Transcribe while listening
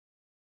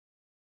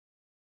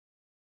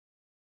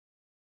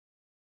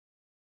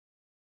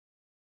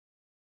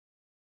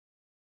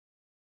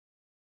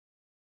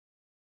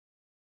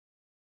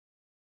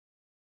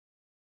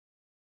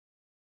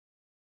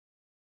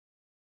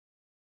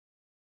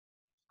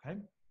Okay.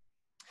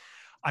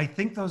 I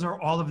think those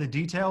are all of the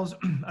details.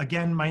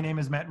 Again, my name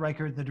is Matt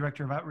Reichert, the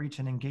Director of Outreach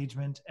and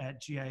Engagement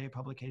at GIA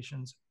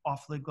Publications.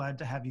 Awfully glad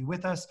to have you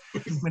with us.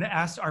 I'm going to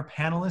ask our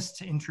panelists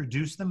to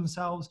introduce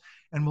themselves,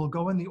 and we'll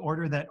go in the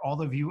order that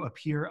all of you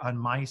appear on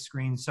my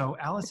screen. So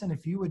Allison,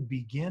 if you would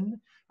begin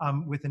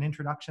with an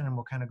introduction, and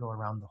we'll kind of go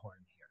around the horn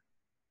here.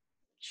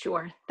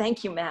 Sure.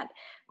 Thank you, Matt.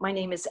 My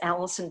name is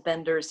Allison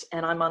Benders,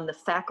 and I'm on the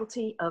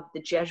faculty of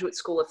the Jesuit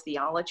School of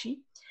Theology.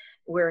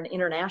 We're an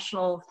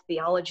international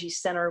theology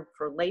center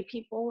for lay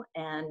people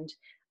and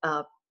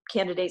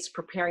candidates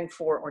preparing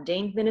for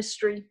ordained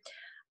ministry.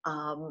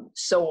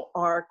 So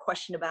our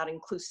question about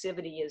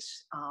inclusivity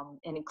is,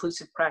 and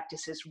inclusive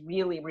practice is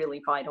really,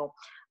 really vital.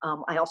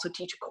 I also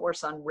teach a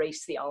course on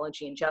race,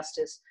 theology, and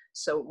justice.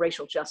 So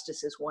racial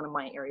justice is one of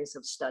my areas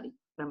of study.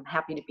 I'm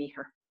happy to be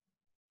here.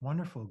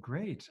 Wonderful,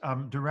 great.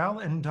 Darrell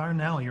and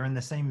Darnell, you're in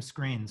the same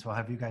screen, so I'll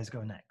have you guys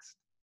go next.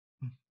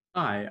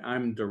 Hi,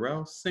 I'm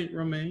Darrell St.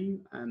 Romain,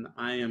 and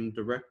I am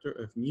Director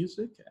of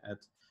Music at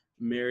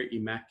Mary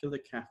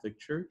Immaculate Catholic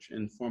Church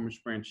in Farmers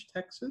Branch,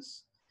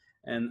 Texas.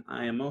 And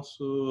I am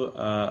also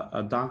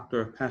a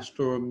Doctor of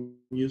Pastoral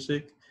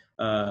Music,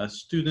 a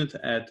student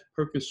at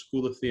Perkins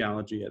School of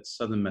Theology at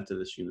Southern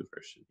Methodist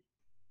University.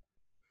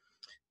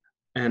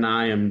 And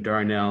I am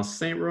Darnell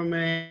St.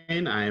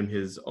 Romain. I am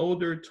his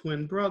older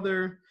twin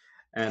brother.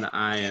 And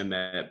I am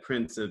at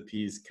Prince of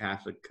Peace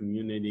Catholic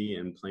Community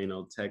in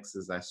Plano,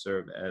 Texas. I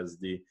serve as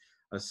the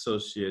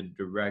Associate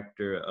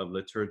Director of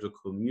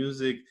Liturgical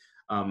Music.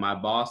 My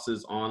boss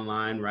is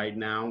online right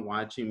now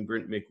watching,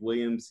 Brent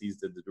McWilliams. He's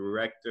the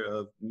Director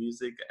of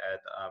Music at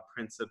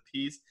Prince of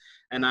Peace.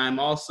 And I'm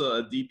also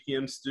a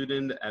DPM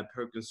student at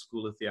Perkins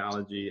School of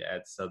Theology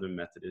at Southern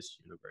Methodist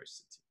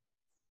University.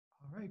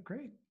 All right,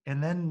 great.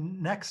 And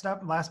then next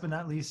up, last but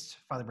not least,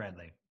 Father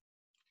Bradley.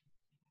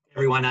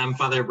 Everyone, I'm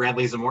Father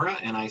Bradley Zamora,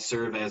 and I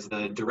serve as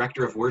the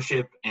Director of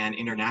Worship and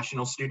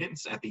International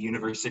Students at the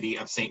University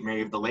of St.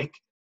 Mary of the Lake,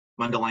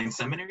 Mundelein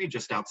Seminary,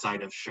 just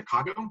outside of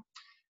Chicago.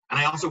 And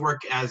I also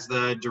work as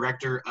the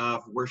Director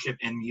of Worship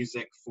and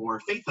Music for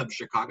Faith Hub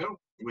Chicago,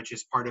 which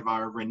is part of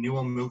our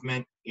renewal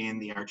movement in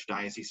the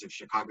Archdiocese of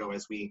Chicago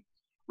as we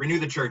renew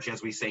the church,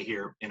 as we say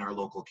here in our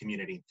local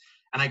community.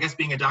 And I guess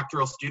being a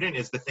doctoral student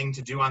is the thing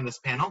to do on this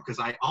panel, because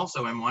I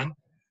also am one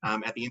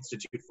at the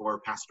Institute for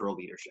Pastoral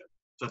Leadership.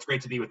 So it's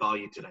great to be with all of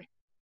you today.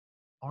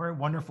 All right,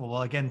 wonderful.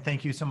 Well, again,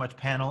 thank you so much,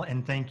 panel,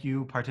 and thank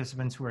you,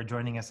 participants who are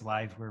joining us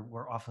live.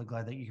 We're awfully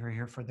glad that you're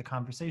here for the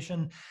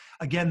conversation.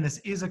 Again, this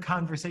is a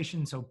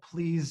conversation, so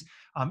please,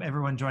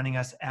 everyone joining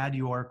us, add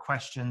your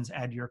questions,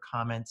 add your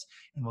comments,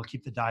 and we'll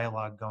keep the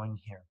dialogue going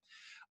here.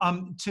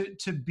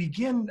 To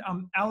begin,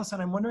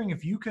 Allison, I'm wondering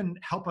if you can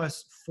help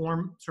us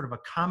form sort of a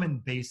common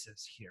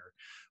basis here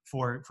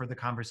for the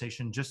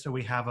conversation, just so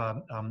we have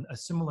a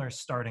similar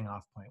starting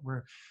off point.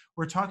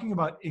 We're talking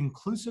about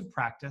inclusive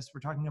practice.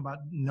 We're talking about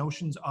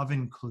notions of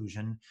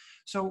inclusion.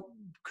 So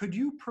could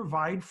you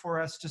provide for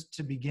us, just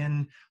to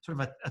begin, sort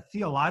of a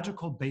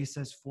theological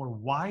basis for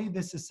why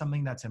this is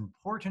something that's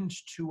important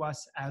to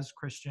us as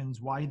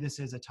Christians, why this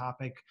is a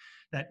topic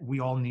that we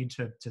all need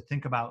to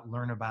think about,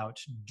 learn about,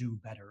 do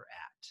better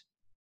at?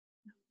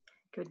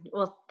 Good.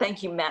 Well,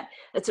 thank you, Matt.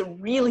 That's a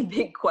really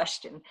big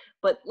question,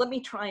 but let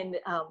me try and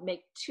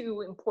make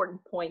two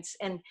important points.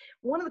 And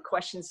one of the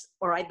questions,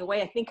 or the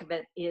way I think of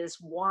it, is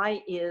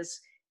why is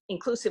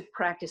inclusive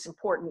practice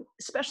important,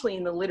 especially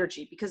in the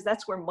liturgy, because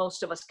that's where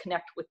most of us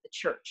connect with the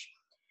church.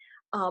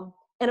 And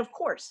of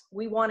course,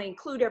 we want to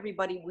include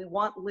everybody. We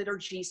want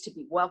liturgies to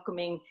be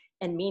welcoming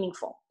and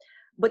meaningful.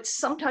 But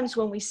sometimes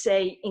when we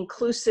say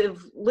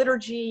inclusive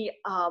liturgy,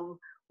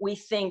 we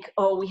think,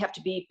 oh, we have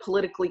to be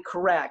politically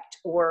correct,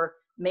 or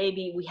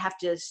maybe we have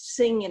to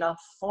sing in a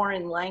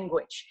foreign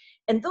language.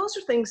 And those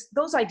are things,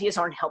 those ideas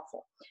aren't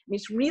helpful. I mean,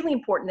 it's really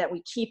important that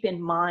we keep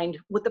in mind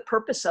what the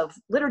purpose of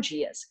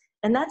liturgy is.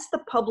 And that's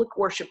the public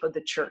worship of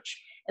the church.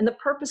 And the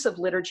purpose of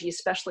liturgy,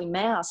 especially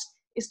Mass,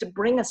 is to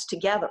bring us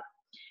together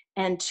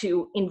and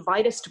to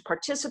invite us to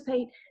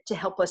participate, to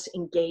help us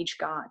engage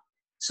God.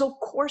 So of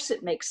course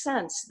it makes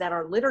sense that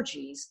our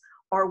liturgies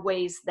are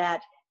ways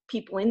that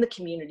people in the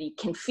community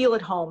can feel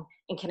at home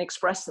and can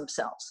express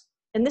themselves.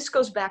 And this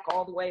goes back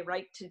all the way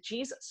right to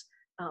Jesus.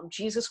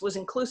 Jesus was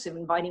inclusive,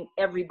 inviting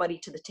everybody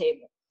to the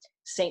table.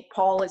 St.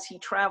 Paul, as he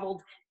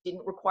traveled,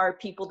 didn't require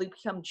people to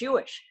become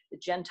Jewish. The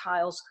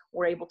Gentiles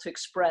were able to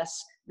express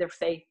their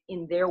faith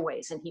in their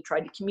ways, and he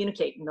tried to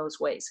communicate in those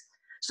ways.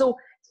 So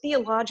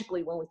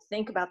theologically, when we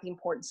think about the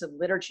importance of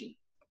liturgy,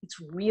 it's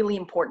really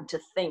important to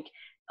think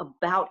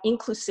about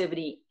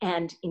inclusivity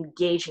and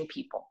engaging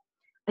people.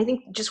 I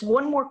think just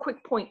one more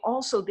quick point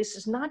also, this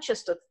is not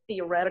just a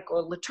theoretical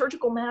or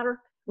liturgical matter,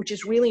 which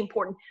is really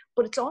important,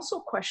 but it's also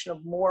a question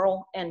of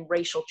moral and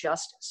racial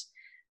justice.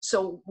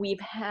 So we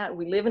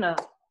live in a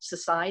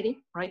society,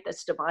 right,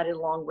 that's divided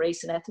along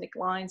race and ethnic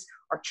lines.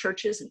 Our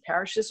churches and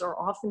parishes are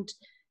often,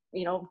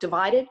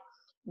 divided.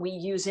 We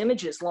use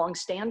images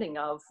long-standing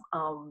of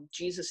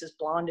Jesus is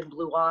blonde and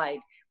blue-eyed.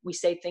 We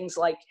say things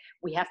like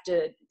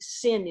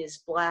sin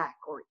is black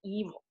or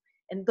evil.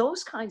 And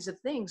those kinds of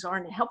things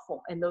aren't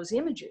helpful, and those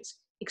images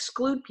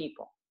exclude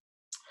people.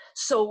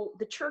 So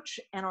the church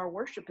and our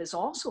worship is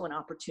also an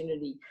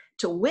opportunity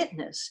to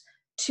witness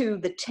to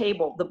the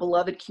table, the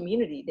beloved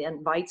community that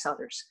invites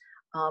others.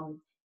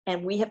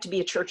 And we have to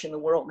be a church in the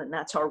world, and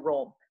that's our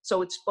role.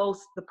 So it's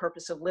both the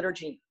purpose of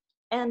liturgy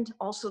and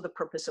also the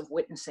purpose of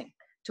witnessing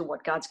to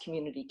what God's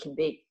community can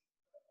be.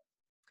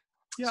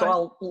 Yeah,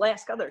 so I'll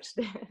ask others.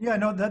 Yeah,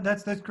 no,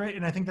 that's great,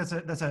 and I think that's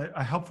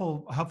a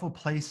helpful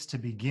place to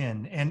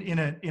begin. And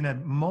in a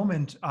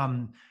moment,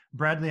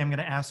 Bradley, I'm going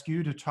to ask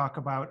you to talk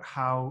about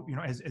how, you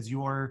know, as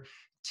you're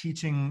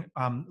teaching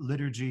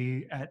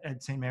liturgy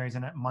at St. Mary's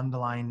and at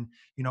Mundelein,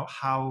 you know,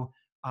 how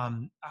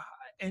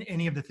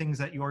any of the things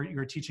that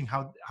you're teaching,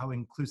 how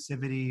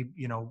inclusivity,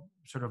 you know,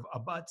 sort of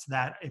abuts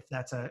that, if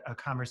that's a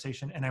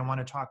conversation. And I want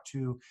to talk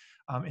to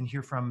and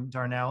hear from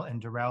Darnell and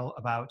Darrell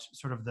about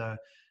sort of the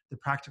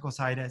practical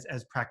side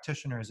as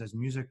practitioners, as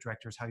music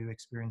directors, how you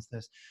experience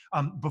this.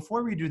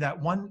 Before we do that,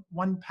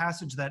 one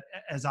passage that,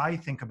 as I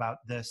think about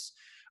this,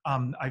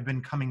 I've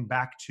been coming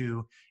back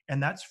to,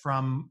 and that's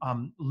from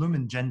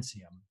Lumen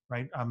Gentium,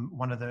 right?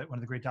 One of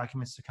the great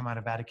documents to come out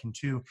of Vatican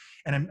II,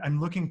 and I'm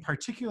looking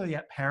particularly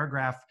at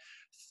paragraph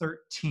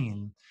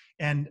 13,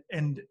 and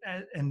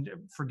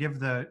forgive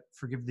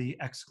the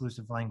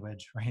exclusive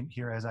language right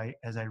here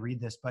as I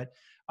read this, but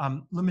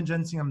Lumen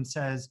Gentium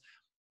says,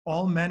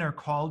 all men are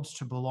called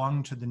to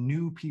belong to the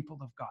new people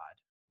of God.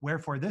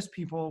 Wherefore this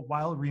people,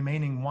 while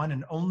remaining one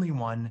and only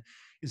one,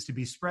 is to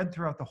be spread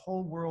throughout the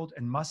whole world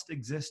and must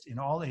exist in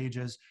all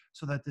ages,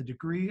 so that the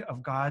degree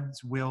of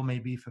God's will may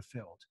be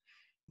fulfilled.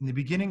 In the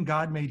beginning,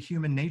 God made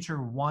human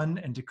nature one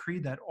and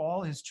decreed that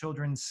all his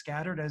children,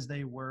 scattered as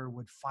they were,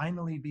 would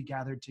finally be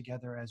gathered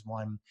together as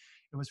one.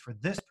 It was for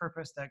this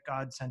purpose that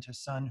God sent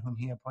his Son, whom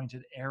he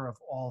appointed heir of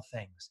all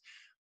things.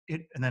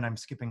 And then I'm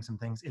skipping some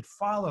things. It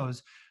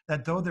follows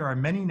that though there are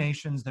many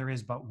nations, there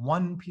is but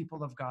one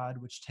people of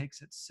God, which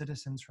takes its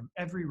citizens from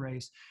every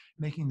race,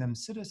 making them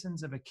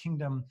citizens of a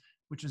kingdom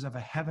which is of a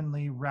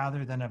heavenly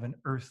rather than of an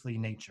earthly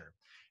nature.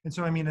 And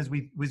so, I mean, as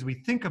we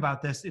think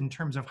about this in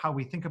terms of how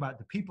we think about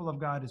the people of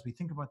God, as we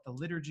think about the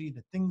liturgy,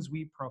 the things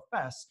we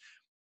profess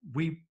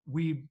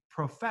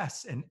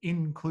an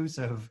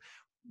inclusive,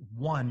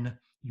 one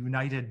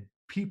united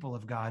people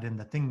of God in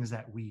the things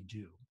that we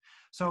do.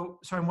 So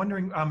I'm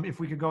wondering if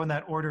we could go in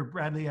that order,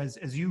 Bradley,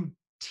 as you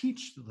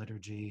teach the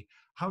liturgy,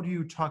 how do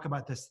you talk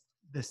about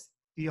this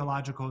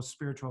theological,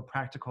 spiritual,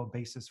 practical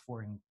basis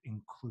for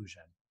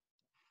inclusion?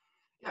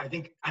 Yeah,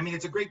 I mean,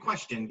 it's a great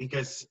question,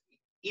 because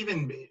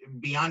even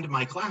beyond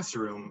my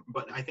classroom,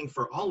 but I think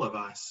for all of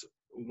us,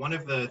 one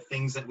of the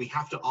things that we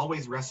have to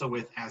always wrestle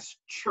with as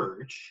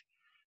church,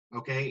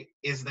 okay,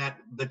 is that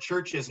the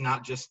church is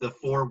not just the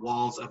four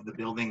walls of the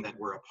building that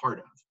we're a part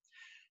of.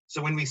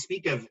 So when we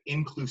speak of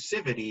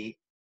inclusivity,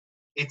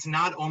 it's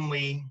not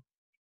only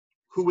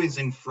who is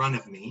in front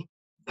of me.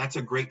 That's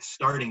a great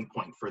starting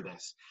point for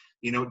this.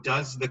 You know,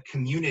 does the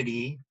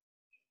community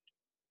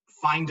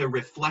find a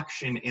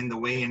reflection in the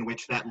way in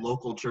which that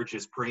local church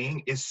is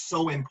praying is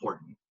so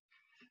important.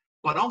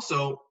 But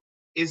also,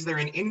 is there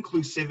an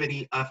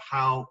inclusivity of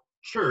how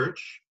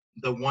church,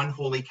 the one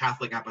holy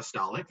Catholic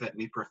apostolic that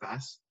we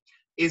profess,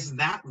 is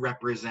that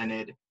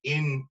represented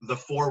in the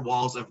four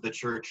walls of the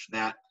church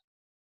that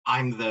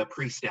I'm the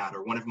priest at,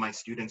 or one of my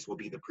students will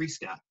be the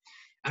priest at?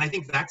 And I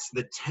think that's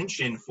the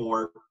tension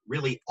for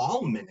really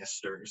all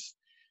ministers,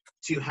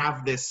 to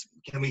have this,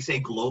 can we say,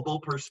 global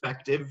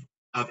perspective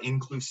of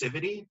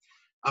inclusivity,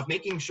 of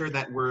making sure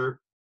that we're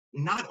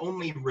not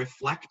only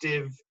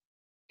reflective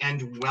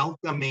and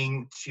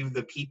welcoming to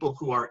the people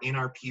who are in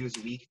our pews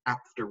week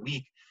after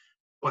week,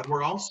 but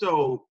we're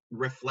also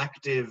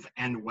reflective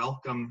and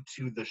welcome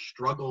to the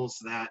struggles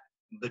that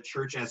the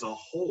church as a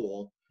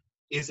whole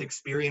is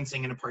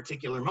experiencing in a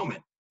particular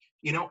moment.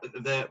 You know,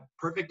 the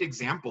perfect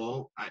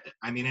example,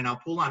 I mean, and I'll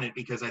pull on it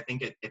because I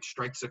think it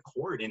strikes a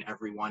chord in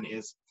everyone,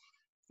 is,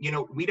 you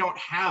know, we don't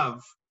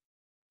have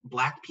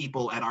Black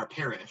people at our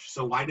parish.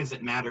 So why does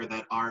it matter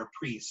that our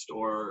priest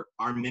or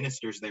our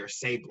ministers there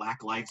say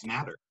Black Lives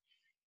Matter?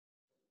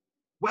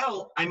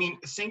 Well, I mean,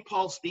 St.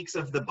 Paul speaks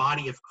of the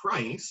body of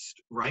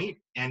Christ, right?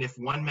 And if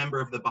one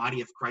member of the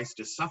body of Christ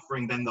is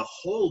suffering, then the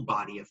whole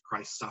body of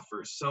Christ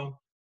suffers. So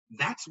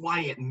that's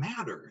why it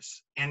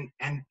matters. And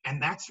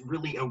that's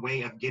really a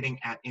way of getting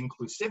at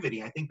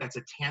inclusivity. I think that's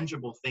a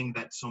tangible thing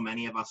that so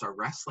many of us are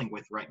wrestling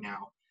with right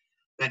now,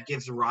 that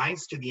gives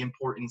rise to the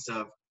importance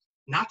of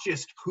not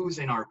just who's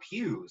in our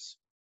pews,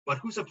 but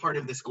who's a part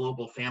of this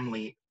global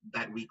family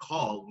that we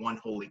call one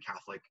holy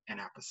Catholic and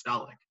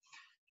apostolic.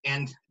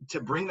 And to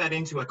bring that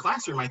into a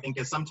classroom, I think,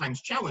 is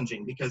sometimes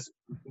challenging, because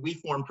we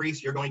form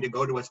priests, you're going to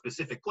go to a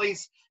specific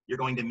place, you're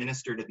going to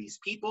minister to these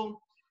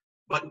people,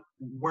 but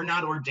we're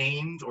not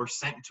ordained or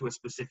sent to a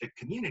specific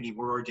community.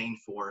 We're ordained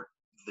for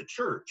the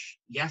church.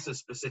 Yes, a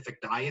specific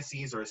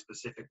diocese or a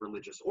specific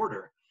religious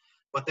order,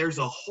 but there's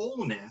a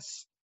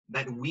wholeness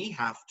that we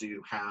have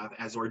to have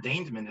as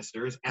ordained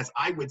ministers, as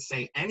I would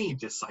say any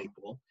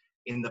disciple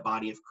in the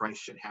body of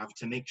Christ should have,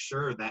 to make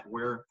sure that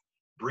we're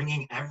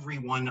bringing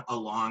everyone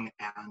along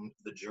on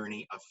the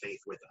journey of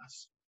faith with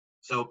us.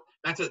 So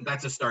that's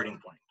a starting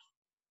point.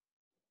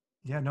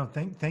 Yeah, no,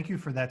 thank you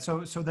for that.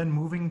 So then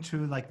moving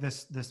to like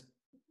this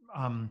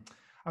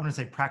I want to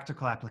say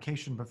practical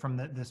application, but from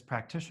this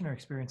practitioner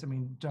experience, I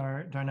mean,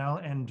 Darnell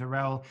and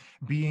Darrell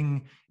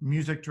being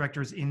music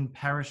directors in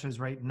parishes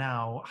right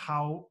now,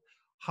 how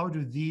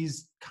do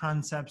these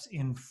concepts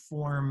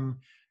inform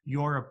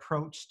your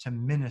approach to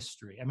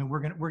ministry? I mean,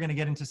 we're gonna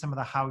get into some of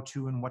the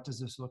how-to and what does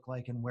this look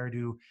like and where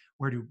do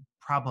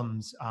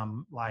problems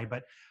lie,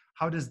 but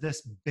how does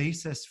this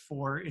basis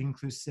for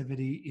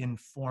inclusivity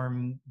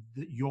inform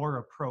your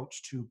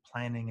approach to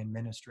planning and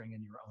ministering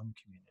in your own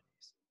communities?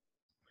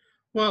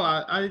 Well,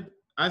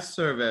 I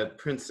serve at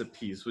Prince of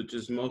Peace, which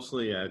is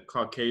mostly a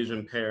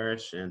Caucasian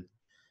parish, and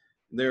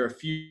there are a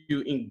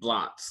few ink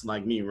blots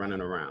like me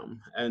running around.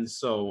 And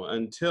so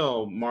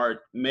until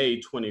May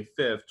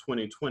 25th,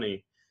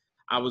 2020,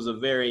 I was a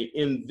very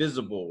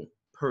invisible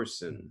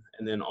person.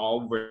 And then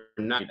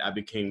overnight, I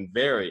became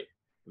very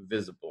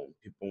visible.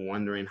 People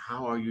wondering,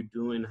 how are you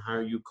doing? How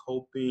are you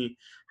coping?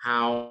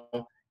 How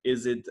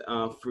is it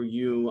for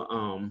you?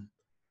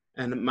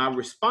 And my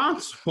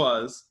response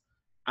was,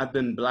 I've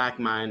been Black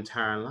my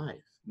entire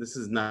life. This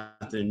is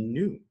nothing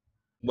new.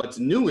 What's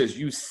new is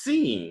you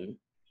seeing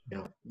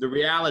the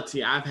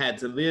reality I've had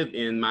to live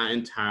in my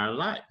entire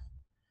life.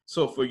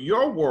 So for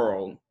your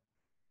world,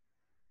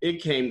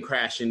 it came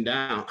crashing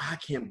down. I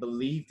can't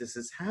believe this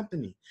is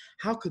happening.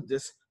 How could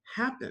this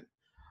happen?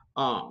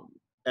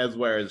 As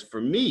whereas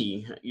for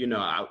me,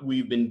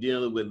 we've been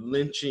dealing with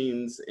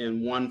lynchings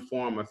in one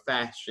form or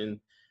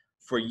fashion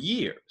for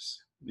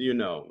years.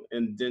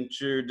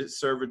 Indentured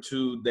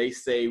servitude, they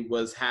say,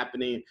 was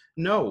happening.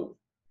 No,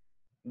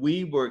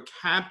 we were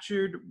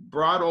captured,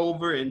 brought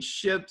over in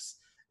ships,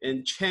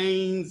 in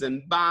chains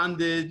and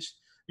bondage,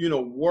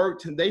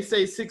 worked. They say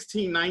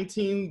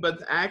 1619,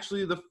 but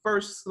actually the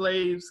first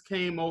slaves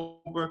came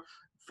over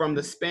from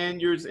the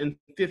Spaniards in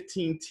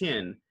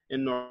 1510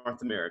 in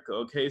North America,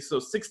 okay? So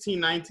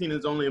 1619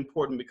 is only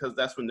important because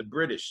that's when the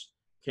British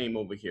came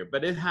over here,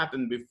 but it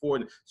happened before.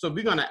 So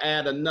we're gonna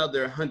add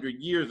another 100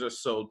 years or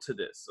so to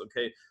this,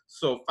 okay?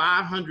 So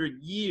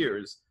 500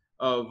 years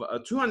of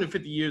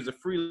 250 years of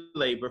free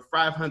labor,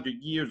 500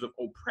 years of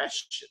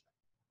oppression.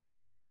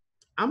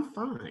 I'm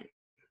fine.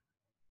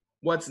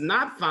 What's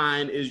not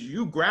fine is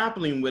you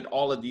grappling with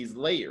all of these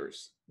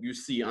layers you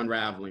see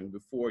unraveling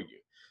before you.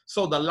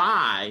 So the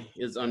lie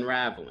is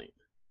unraveling.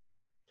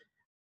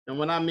 And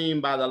what I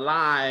mean by the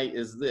lie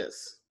is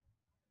this.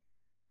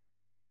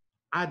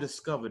 I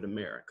discovered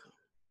America.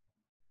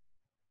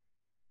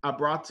 I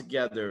brought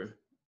together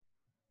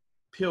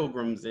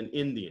pilgrims and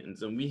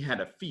Indians, and we had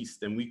a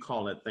feast, and we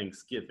call it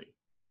Thanksgiving.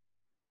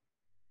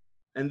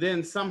 And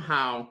then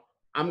somehow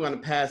I'm going to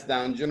pass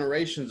down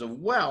generations of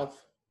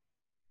wealth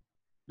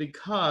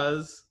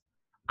because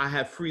I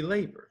have free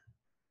labor.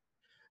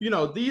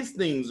 These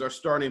things are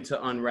starting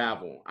to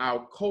unravel,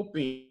 our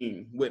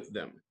coping with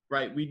them,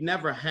 right? We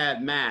never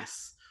had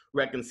mass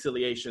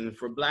reconciliation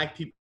for Black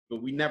people.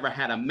 We never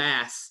had a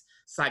mass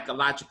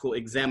psychological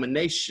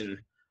examination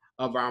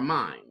of our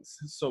minds.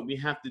 So we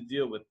have to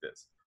deal with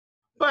this.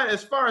 But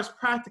as far as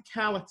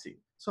practicality,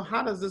 so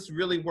how does this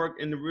really work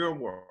in the real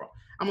world?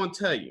 I'm going to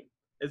tell you,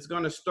 it's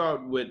going to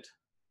start with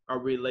a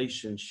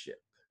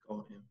relationship.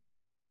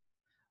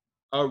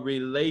 A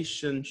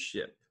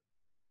relationship,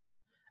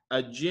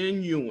 a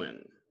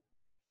genuine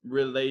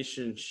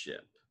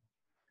relationship,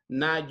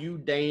 not you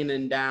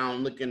deigning down,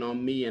 looking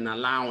on me and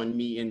allowing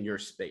me in your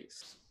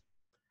space.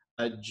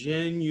 A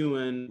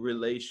genuine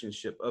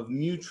relationship of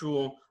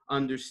mutual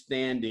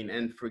understanding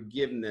and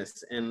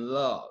forgiveness and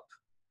love.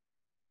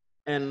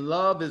 And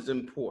love is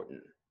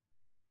important.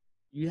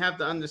 You have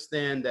to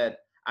understand that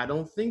I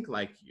don't think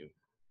like you.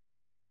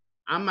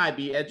 I might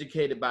be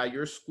educated by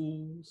your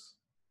schools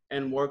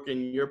and work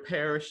in your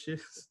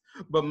parishes,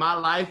 but my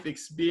life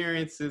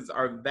experiences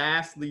are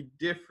vastly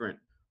different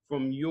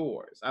from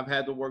yours. I've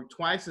had to work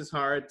twice as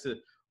hard to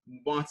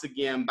once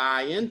again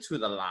buy into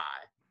the lie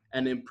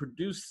and then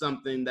produce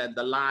something that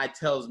the lie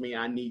tells me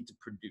I need to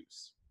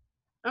produce.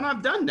 And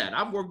I've done that.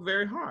 I've worked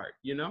very hard,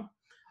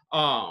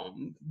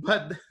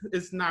 but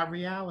it's not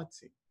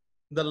reality.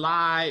 The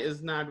lie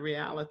is not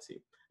reality.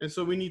 And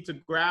so we need to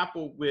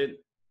grapple with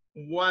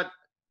what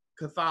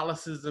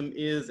Catholicism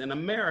is in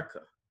America,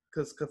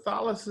 because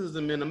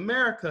Catholicism in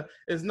America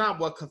is not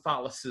what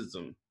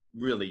Catholicism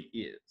really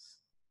is.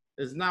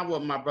 It's not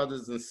what my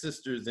brothers and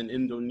sisters in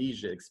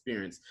Indonesia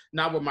experience,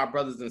 not what my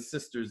brothers and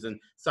sisters in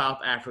South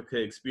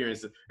Africa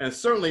experience, and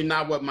certainly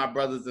not what my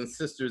brothers and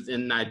sisters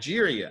in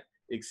Nigeria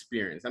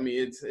experience. I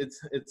mean,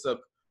 it's a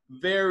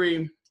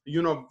very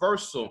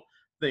universal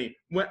thing.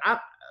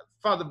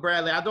 Father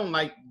Bradley, I don't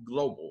like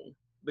global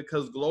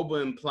because global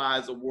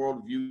implies a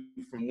worldview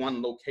from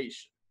one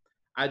location.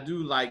 I do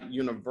like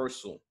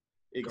universal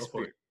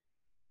experience.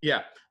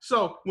 Yeah.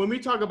 So when we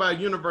talk about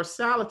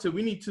universality,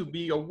 we need to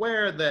be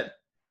aware that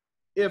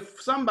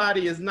if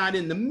somebody is not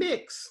in the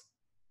mix,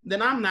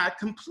 then I'm not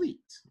complete.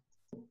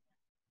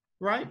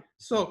 Right?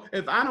 So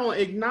if I don't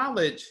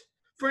acknowledge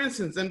For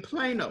instance, in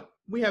Plano,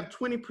 we have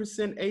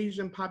 20%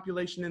 Asian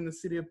population in the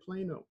city of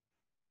Plano.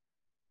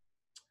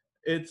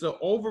 It's an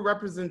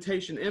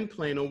overrepresentation in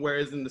Plano,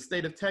 whereas in the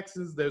state of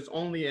Texas, there's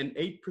only an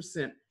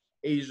 8%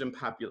 Asian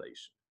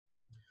population.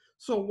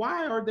 So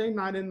why are they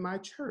not in my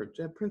church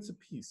at Prince of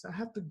Peace? I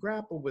have to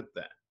grapple with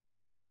that.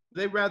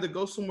 They'd rather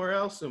go somewhere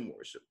else and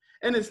worship.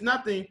 And it's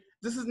nothing,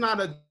 this is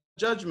not a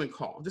judgment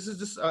call. This is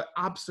just an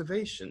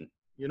observation,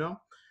 you know?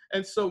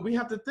 And so we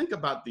have to think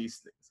about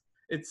these things.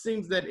 It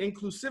seems that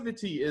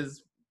inclusivity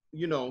is,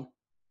 you know,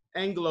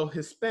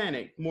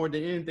 Anglo-Hispanic more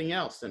than anything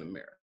else in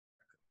America,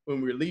 when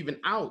we're leaving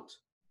out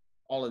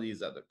all of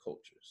these other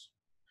cultures.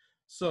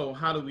 So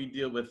how do we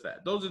deal with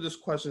that? Those are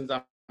just questions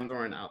I'm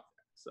throwing out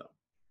there, so.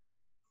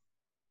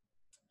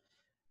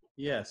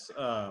 Yes,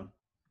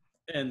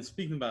 and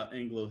speaking about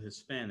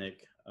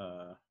Anglo-Hispanic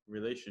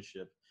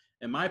relationship,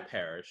 in my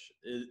parish,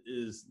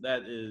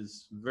 that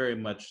is very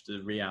much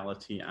the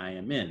reality I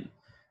am in.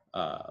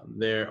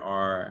 There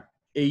are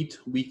 8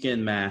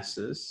 weekend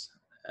masses,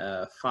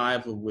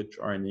 5 of which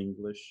are in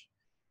English.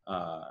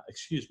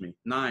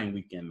 9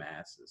 weekend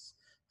masses,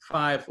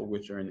 5 of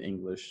which are in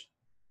English,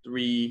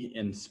 3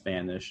 in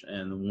Spanish,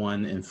 and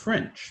 1 in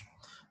French.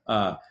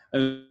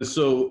 And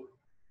so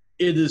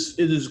it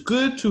is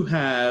good to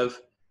have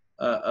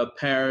a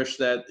parish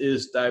that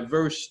is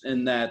diverse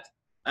in that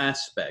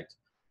aspect,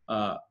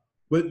 but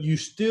we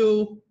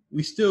still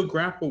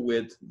grapple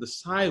with the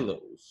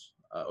silos.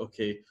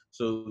 Okay,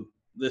 so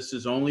this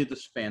is only the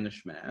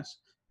Spanish Mass,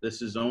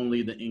 this is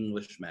only the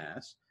English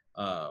Mass,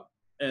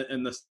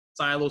 and the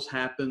silos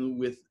happen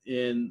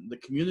within the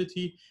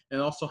community, and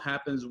also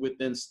happens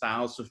within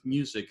styles of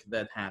music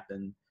that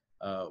happen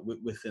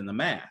within the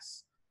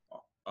Mass.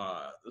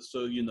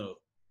 So, you know,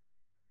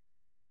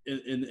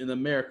 in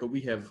America,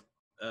 we have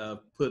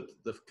put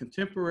the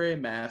contemporary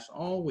Mass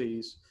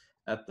always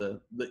at the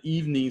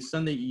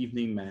Sunday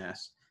evening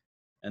Mass,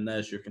 and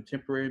that's your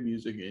contemporary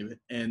music,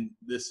 and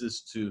this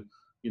is to,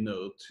 you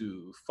know,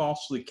 to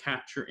falsely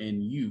capture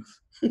in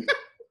youth,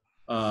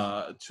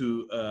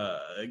 to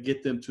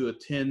get them to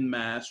attend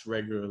Mass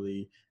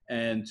regularly,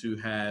 and to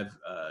have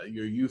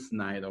your youth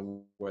night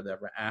or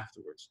whatever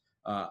afterwards.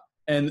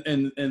 And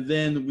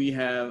then we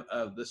have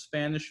the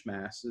Spanish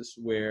Masses,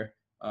 where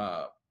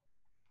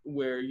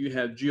you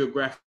have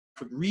geographic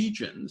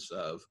regions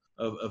of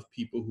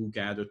people who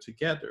gather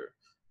together.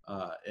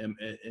 In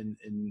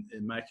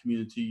my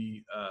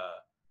community,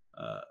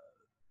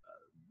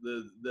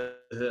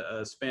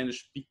 the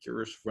Spanish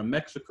speakers from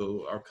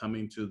Mexico are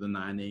coming to the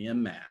 9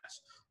 a.m.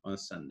 Mass on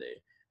Sunday.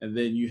 And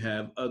then you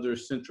have other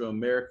Central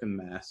American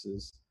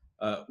Masses,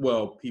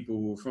 people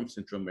who are from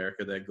Central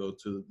America that go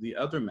to the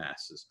other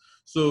Masses.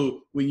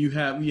 So when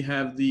we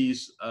have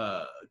these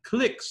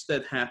cliques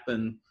that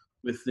happen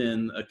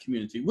within a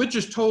community, which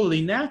is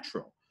totally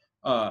natural.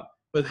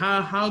 But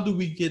how do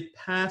we get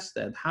past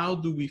that? How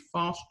do we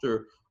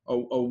foster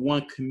a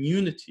one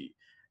community?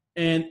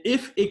 And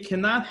if it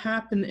cannot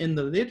happen in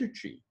the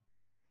liturgy,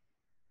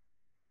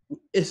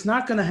 it's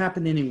not going to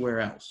happen anywhere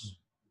else.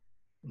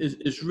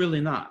 It's really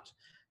not.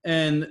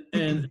 And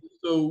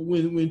so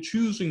when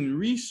choosing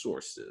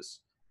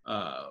resources,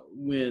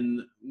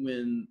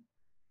 when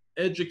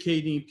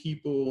educating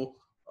people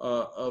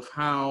of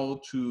how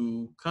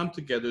to come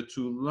together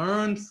to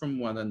learn from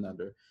one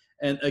another,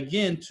 and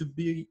again to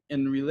be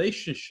in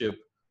relationship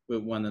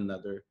with one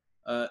another,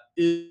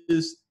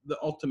 is the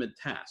ultimate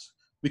task.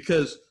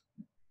 Because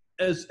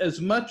as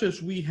much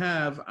as we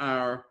have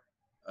our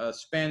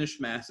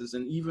Spanish Masses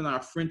and even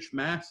our French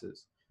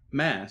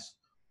Mass,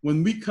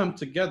 when we come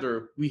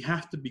together, we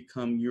have to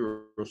become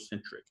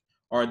Eurocentric,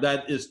 or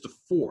that is the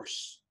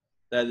force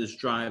that is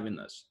driving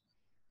us.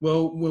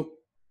 Well,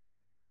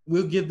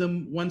 we'll give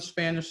them one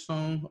Spanish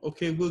song.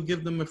 Okay, we'll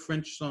give them a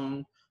French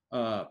song.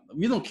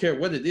 We don't care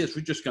what it is.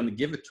 We're just going to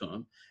give it to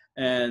them,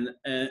 and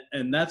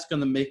that's going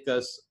to make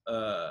us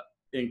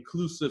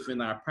inclusive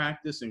in our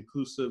practice,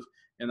 inclusive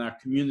in our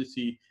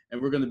community,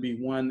 and we're going to be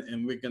one.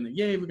 And we're going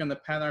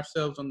to pat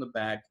ourselves on the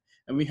back.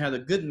 And we had a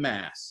good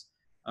Mass,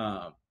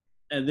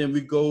 and then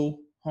we go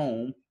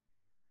home,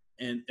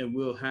 and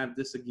we'll have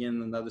this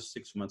again another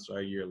 6 months or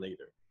a year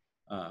later.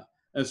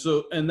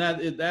 And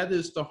that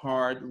is the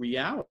hard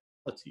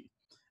reality.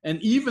 And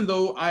even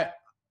though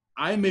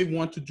I may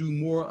want to do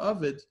more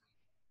of it,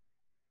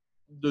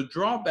 the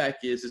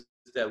drawback is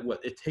that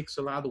it takes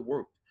a lot of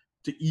work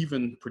to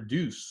even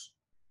produce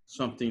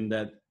something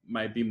that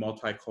might be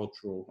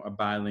multicultural or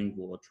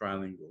bilingual or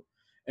trilingual.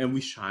 And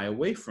we shy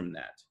away from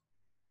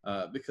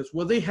that because,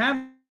 well, they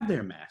have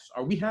their Mass,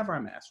 or we have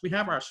our Mass. We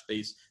have our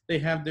space. They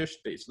have their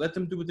space. Let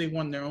them do what they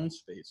want in their own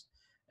space.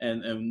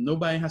 And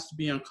nobody has to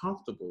be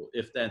uncomfortable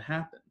if that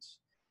happens.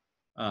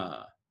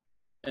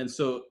 And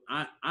so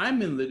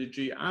I'm in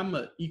liturgy. I'm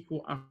an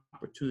equal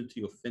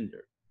opportunity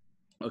offender.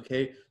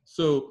 Okay,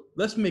 so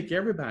let's make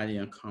everybody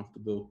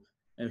uncomfortable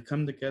and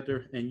come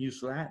together and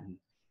use Latin.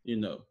 You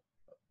know,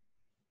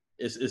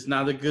 it's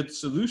not a good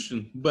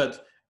solution,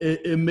 but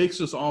it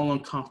makes us all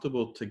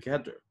uncomfortable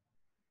together,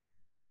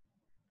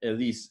 at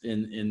least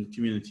in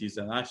communities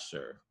that I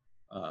serve.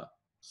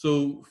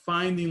 So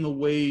finding a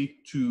way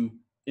to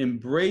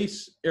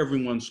embrace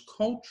everyone's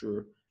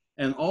culture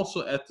and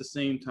also at the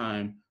same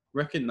time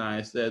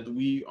recognize that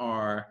we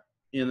are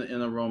in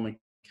a Roman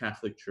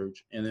Catholic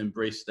Church and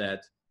embrace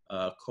that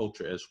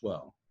culture as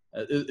well.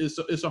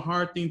 It's a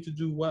hard thing to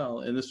do well,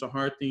 and it's a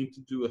hard thing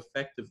to do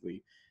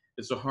effectively.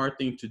 It's a hard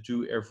thing to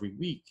do every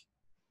week.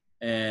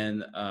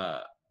 And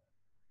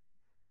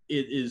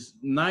it is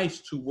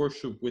nice to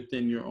worship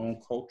within your own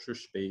culture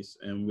space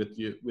and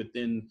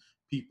within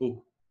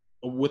people,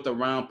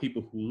 around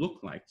people who look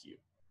like you.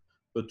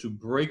 But to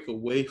break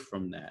away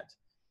from that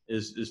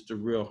is the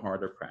real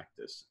harder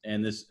practice,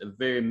 and it's a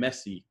very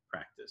messy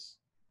practice.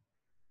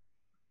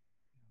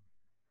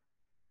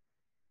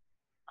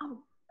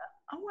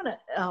 I want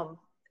to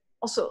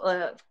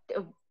also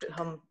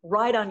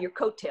ride on your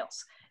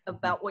coattails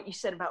about what you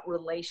said about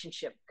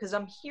relationship, because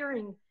I'm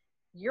hearing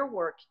your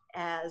work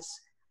as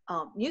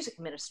music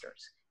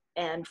ministers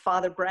and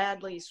Father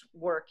Bradley's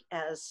work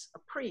as a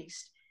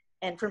priest.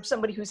 And from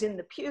somebody who's in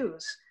the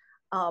pews,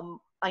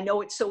 I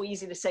know it's so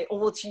easy to say, oh,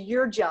 well, it's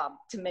your job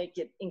to make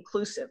it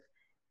inclusive.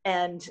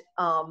 And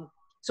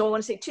so I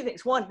want to say two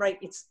things. One, right,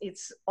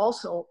 it's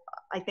also,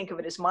 I think of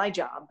it as my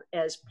job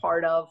as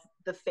part of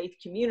the faith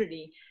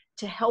community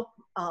to help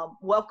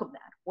welcome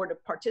that or to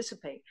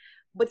participate.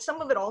 But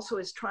some of it also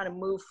is trying to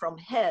move from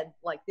head,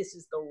 like this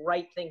is the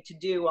right thing to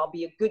do, I'll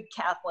be a good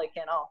Catholic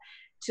and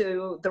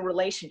to the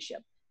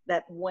relationship,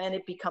 that when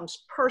it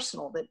becomes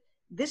personal, that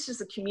this is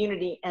the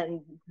community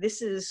and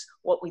this is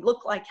what we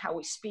look like, how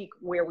we speak,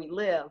 where we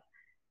live,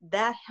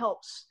 that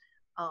helps,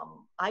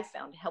 I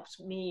found, helps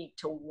me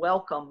to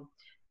welcome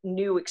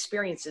new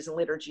experiences in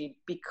liturgy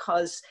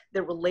because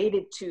they're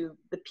related to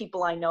the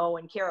people I know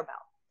and care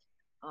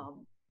about.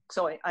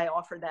 So I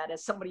offer that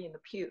as somebody in the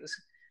pews.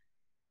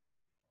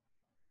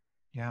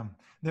 Yeah,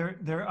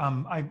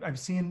 I've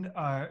seen,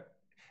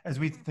 as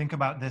we think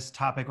about this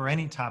topic or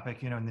any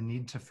topic, and the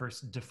need to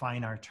first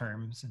define our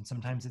terms. And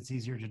sometimes it's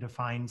easier to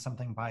define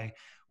something by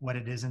what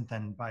it isn't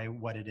than by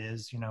what it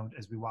is,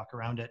 as we walk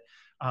around it.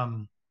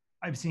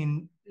 I've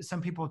seen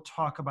some people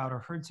talk about, or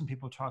heard some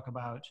people talk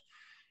about,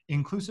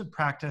 inclusive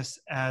practice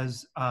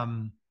as,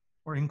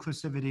 or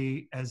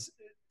inclusivity as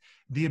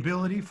the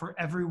ability for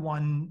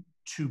everyone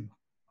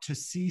to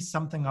see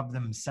something of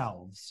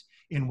themselves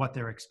in what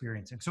they're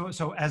experiencing.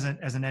 So as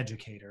an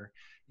educator,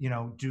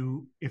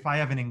 if I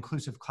have an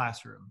inclusive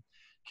classroom,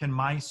 can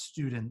my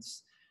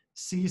students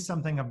see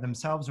something of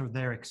themselves or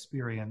their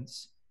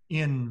experience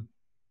in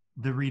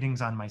the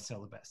readings on my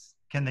syllabus?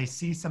 Can they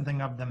see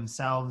something of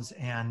themselves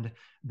and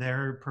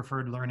their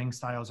preferred learning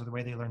styles or the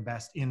way they learn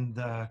best in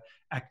the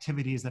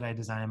activities that I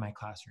design in my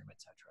classroom,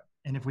 et cetera?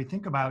 And if we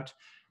think about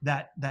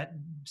that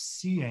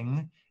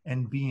seeing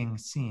and being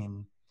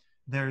seen,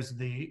 there's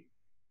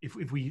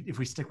if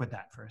we stick with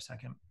that for a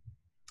second,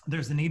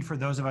 there's the need for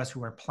those of us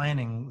who are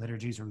planning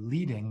liturgies or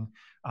leading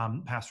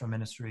pastoral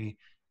ministry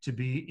to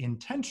be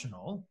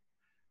intentional.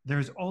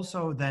 There's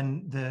also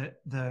then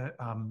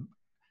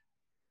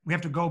we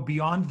have to go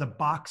beyond the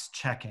box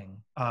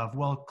checking of,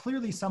 well,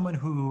 clearly someone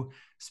who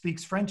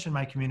speaks French in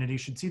my community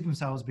should see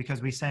themselves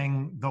because we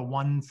sang the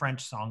one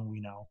French song we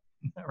know,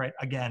 right?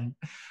 Again,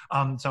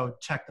 so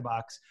check the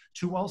box.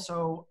 To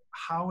also,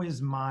 how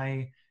is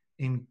my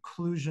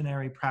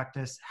inclusionary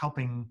practice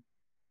helping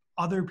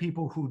other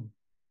people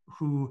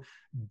who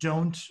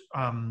don't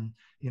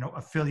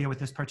affiliate with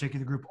this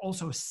particular group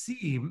also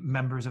see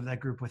members of that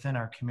group within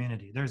our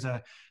community? There's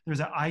a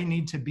I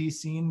need to be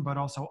seen, but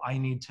also I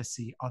need to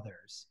see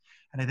others.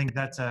 And I think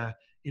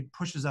it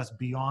pushes us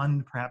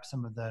beyond perhaps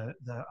some of the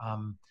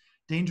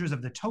dangers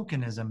of the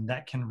tokenism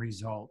that can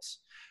result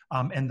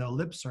and the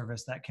lip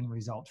service that can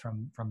result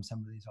from some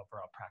of these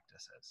overall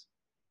practices.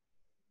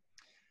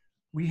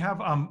 We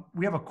have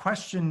a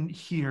question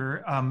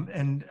here,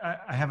 and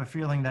I have a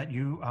feeling that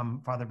you,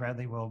 Father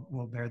Bradley,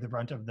 will bear the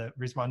brunt of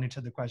responding to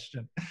the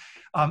question.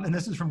 And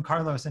this is from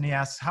Carlos, and he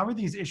asks, how are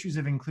these issues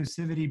of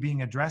inclusivity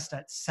being addressed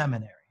at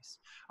seminaries?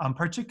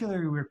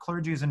 Particularly where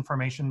clergy is in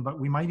formation, but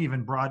we might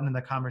even broaden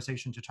the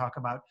conversation to talk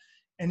about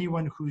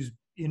anyone who's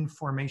in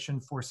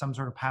formation for some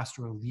sort of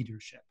pastoral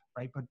leadership,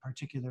 right? But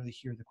particularly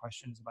here, the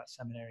question is about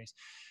seminaries.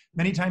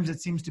 Many times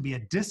it seems to be a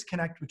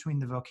disconnect between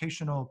the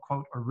vocational,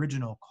 quote,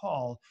 original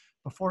call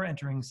before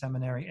entering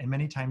seminary, and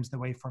many times the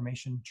way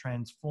formation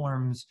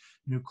transforms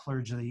new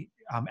clergy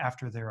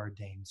after they're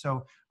ordained.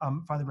 So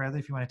Father Bradley,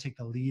 if you want to take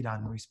the lead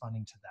on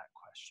responding to that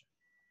question.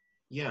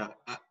 Yeah,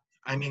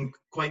 I mean,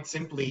 quite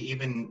simply,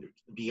 even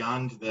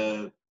beyond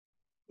the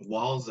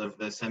walls of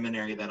the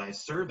seminary that I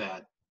serve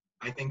at,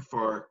 I think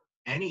for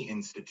any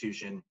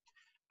institution,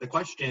 the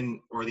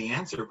question or the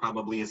answer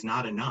probably is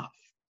not enough.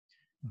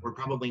 We're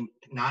probably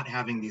not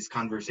having these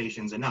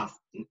conversations enough.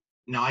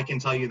 Now, I can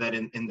tell you that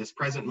in this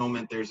present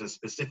moment, there's a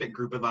specific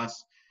group of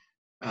us,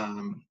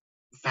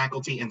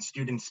 faculty and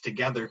students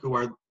together, who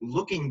are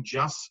looking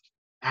just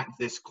at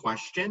this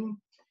question.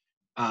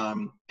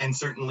 And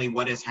certainly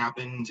what has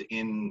happened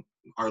in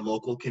our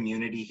local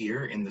community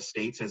here in the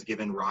States has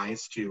given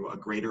rise to a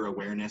greater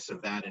awareness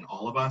of that in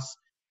all of us,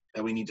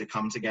 that we need to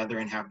come together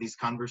and have these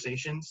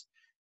conversations.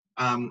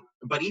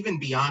 But even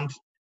beyond,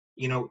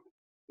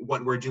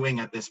 what we're doing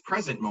at this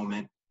present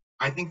moment,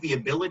 I think the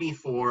ability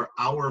for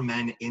our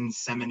men in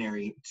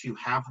seminary to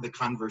have the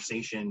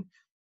conversation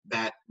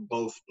that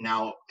both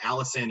now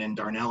Allison and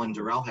Darnell and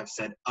Darrell have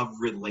said of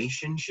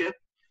relationship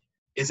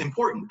is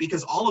important,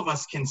 because all of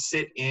us can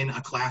sit in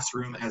a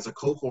classroom as a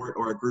cohort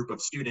or a group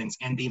of students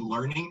and be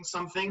learning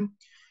something.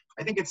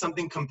 I think it's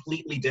something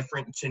completely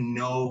different to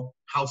know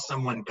how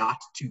someone got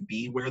to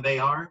be where they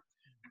are,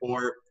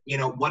 or,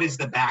 what is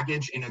the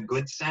baggage in a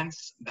good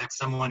sense that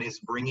someone is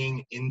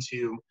bringing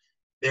into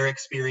their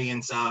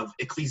experience of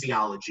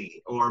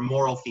ecclesiology or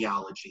moral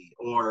theology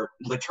or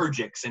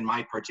liturgics in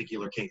my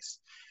particular case.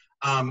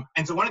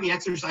 And so one of the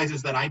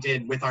exercises that I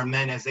did with our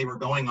men as they were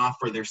going off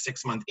for their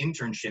 6-month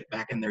internship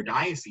back in their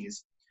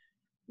diocese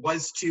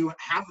was to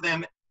have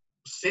them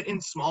sit in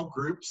small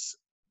groups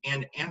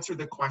and answer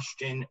the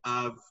question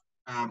of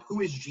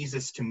who is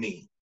Jesus to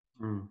me?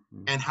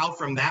 Mm-hmm. And how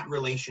from that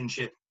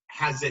relationship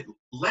has it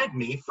led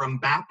me from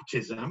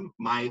baptism,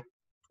 my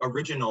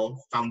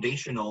original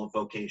foundational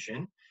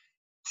vocation,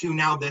 to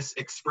now this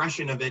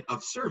expression of it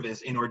of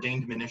service in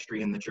ordained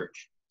ministry in the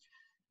church.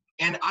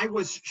 And I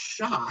was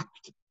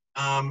shocked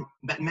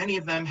that many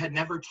of them had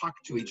never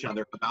talked to each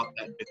other about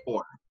that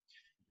before.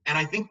 And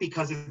I think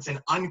because it's an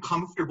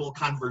uncomfortable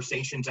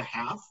conversation to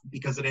have,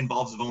 because it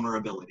involves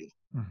vulnerability,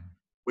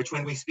 which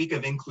when we speak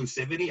of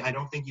inclusivity, I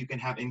don't think you can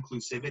have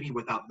inclusivity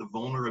without the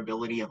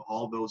vulnerability of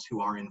all those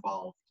who are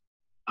involved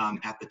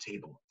at the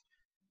table.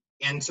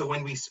 And so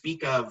when we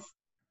speak of,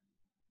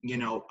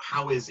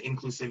 how is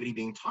inclusivity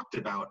being talked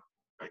about,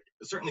 right?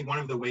 Certainly one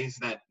of the ways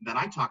that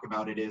I talk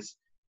about it is,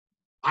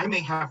 I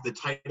may have the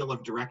title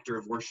of director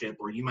of worship,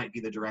 or you might be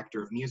the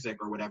director of music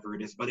or whatever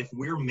it is, but if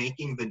we're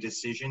making the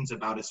decisions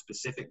about a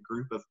specific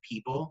group of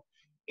people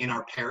in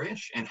our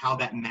parish and how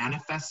that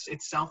manifests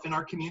itself in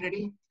our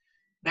community,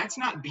 that's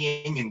not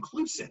being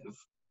inclusive.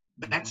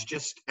 That's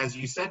just, as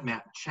you said,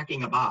 Matt,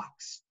 checking a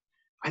box.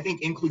 I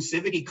think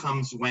inclusivity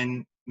comes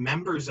when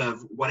members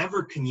of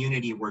whatever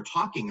community we're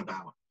talking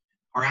about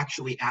are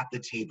actually at the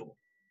table,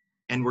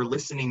 and we're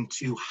listening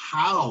to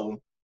how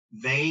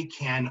they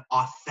can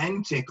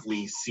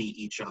authentically see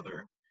each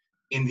other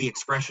in the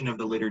expression of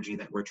the liturgy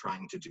that we're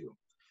trying to do.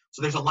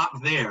 So there's a lot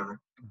there,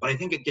 but I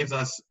think it gives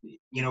us,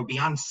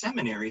 beyond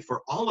seminary,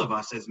 for all of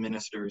us as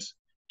ministers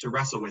to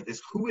wrestle with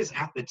is who is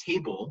at the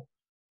table,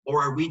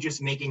 or are we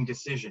just making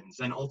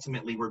decisions and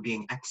ultimately we're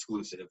being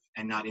exclusive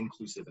and not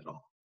inclusive at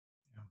all?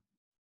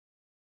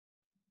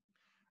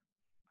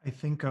 I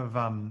think of,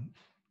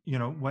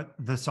 what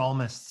the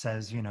psalmist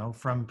says,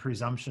 from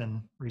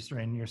presumption,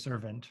 restrain your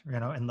servant,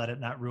 and let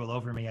it not rule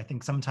over me. I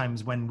think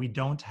sometimes when we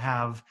don't,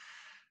 to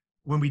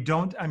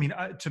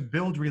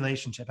build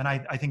relationship, and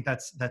I think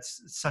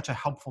that's such a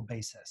helpful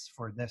basis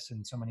for this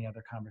and so many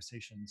other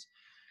conversations.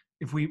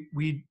 If we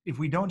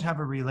don't have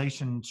a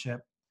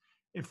relationship,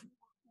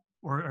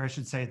 or I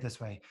should say it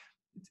this way,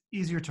 it's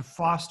easier to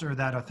foster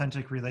that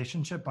authentic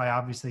relationship by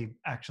obviously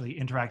actually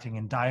interacting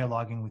and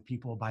dialoguing with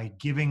people, by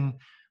giving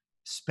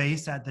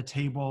space at the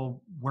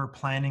table where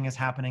planning is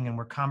happening and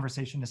where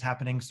conversation is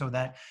happening, so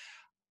that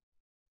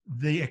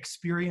the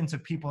experience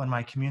of people in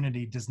my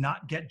community does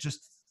not get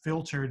just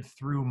filtered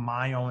through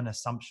my own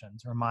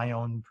assumptions or my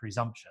own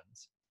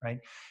presumptions, right?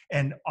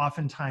 And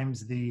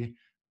oftentimes the,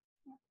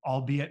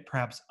 albeit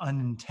perhaps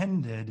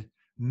unintended,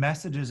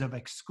 messages of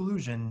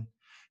exclusion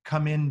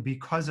come in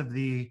because of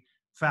the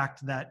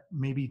fact that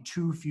maybe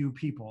too few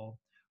people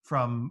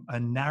from a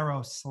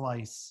narrow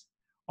slice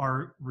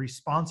are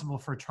responsible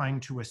for trying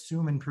to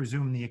assume and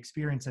presume the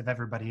experience of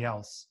everybody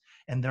else.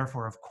 And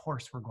therefore, of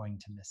course, we're going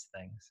to miss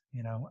things.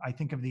 I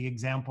think of the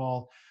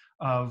example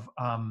of,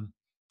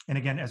 and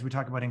again, as we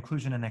talk about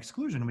inclusion and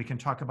exclusion, we can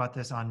talk about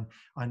this on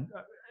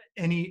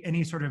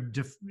any sort of,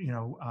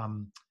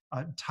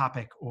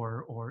 topic,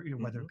 or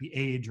whether it be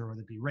age, or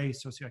whether it be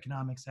race,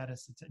 socio-economic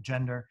status, it's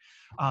gender,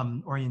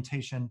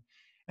 orientation.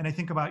 And I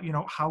think about,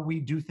 how we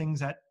do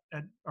things at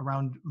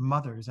around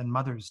mothers and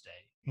Mother's Day.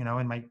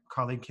 And my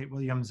colleague Kate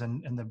Williams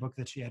and the book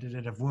that she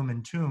edited of Womb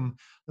and Tomb,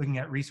 looking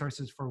at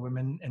resources for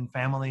women and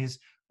families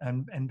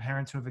and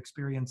parents who have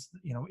experienced,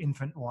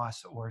 infant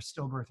loss or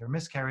stillbirth or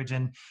miscarriage.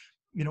 And,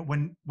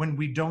 when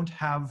we don't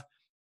have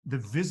the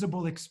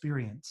visible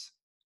experience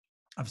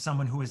of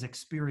someone who has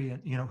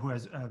experienced, who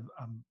has,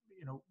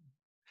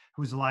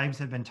 whose lives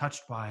have been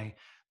touched by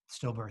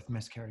stillbirth,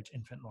 miscarriage,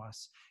 infant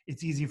loss,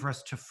 it's easy for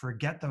us to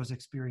forget those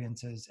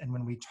experiences. And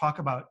when we talk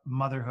about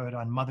motherhood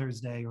on Mother's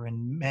Day or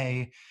in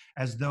May,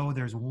 as though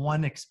there's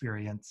one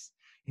experience,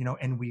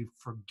 and we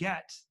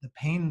forget the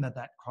pain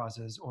that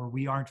causes, or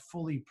we aren't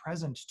fully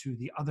present to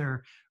the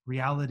other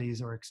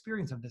realities or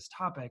experience of this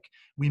topic,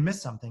 we miss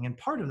something. And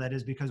part of that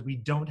is because we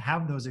don't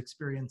have those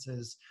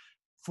experiences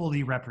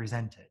fully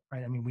represented,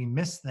 right? I mean, we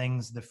miss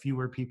things the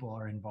fewer people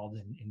are involved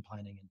in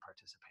planning and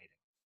participating.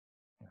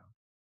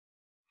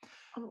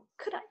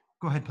 Could I?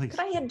 Go ahead, please.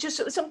 Could I add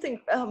just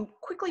something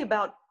quickly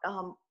about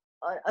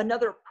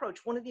another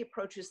approach? One of the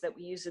approaches that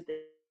we use at the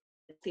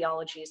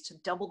theology is to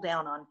double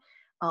down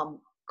on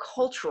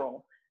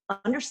cultural,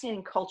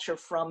 understanding culture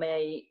from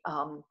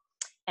an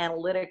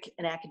analytic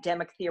and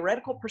academic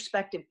theoretical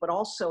perspective, but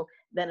also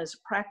then as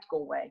a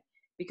practical way.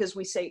 Because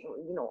we say,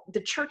 you know, the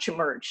church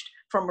emerged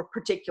from a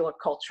particular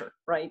culture,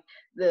 right?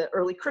 The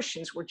early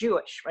Christians were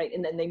Jewish, right?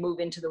 And then they move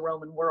into the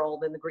Roman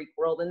world and the Greek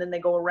world, and then they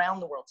go around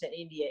the world to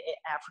India,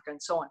 Africa,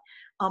 and so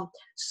on.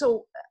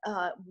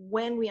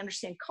 When we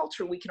understand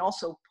culture, we can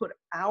also put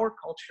our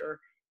culture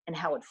and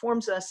how it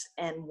forms us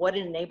and what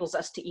it enables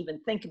us to even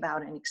think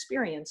about and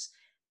experience.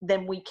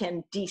 Then we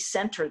can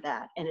decenter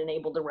that and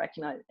enable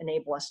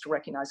us to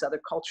recognize other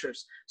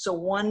cultures. So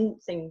one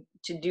thing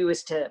to do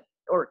is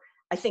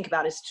I think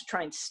about is to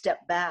try and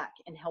step back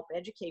and help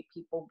educate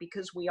people,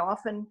 because we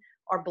often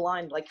are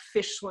blind, like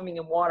fish swimming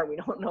in water. We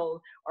don't know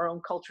our own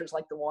cultures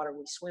like the water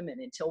we swim in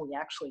until we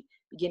actually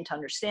begin to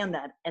understand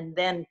that. And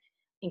then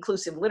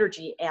inclusive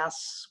liturgy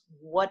asks,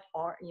 what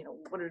are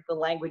the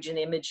language and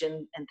image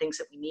and things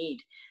that we need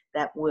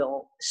that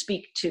will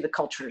speak to the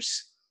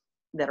cultures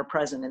that are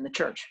present in the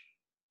church.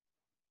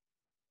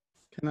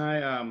 Can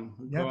I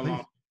go along please.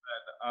 with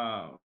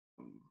that?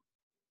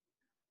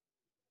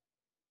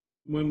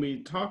 When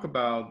we talk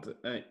about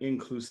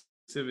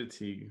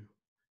inclusivity,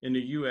 in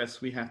the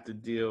U.S., we have to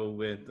deal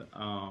with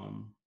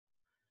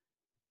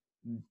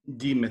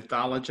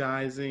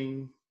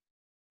demythologizing,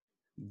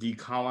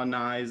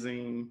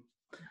 decolonizing,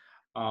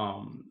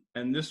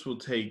 and this will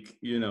take,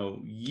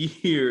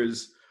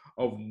 years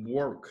of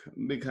work,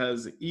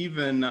 because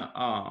even,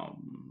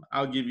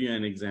 I'll give you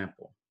an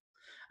example.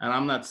 And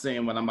I'm not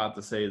saying what I'm about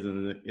to say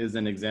is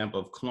an example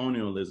of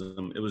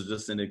colonialism. It was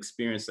just an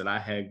experience that I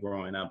had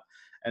growing up.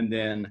 And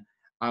then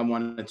I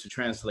wanted to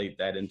translate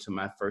that into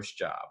my first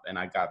job, and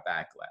I got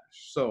backlash.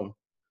 So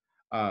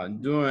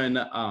during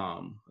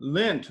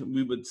Lent,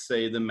 we would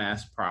say the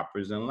Mass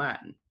propers in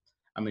Latin.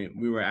 I mean,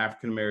 we were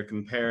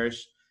African-American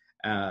parish,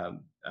 an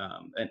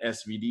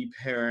SVD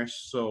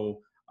parish.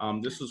 So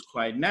this was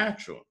quite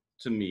natural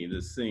to me to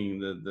sing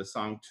the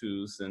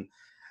Sanctus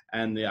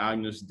and the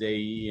Agnus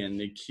Dei and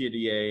the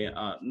Kyrie,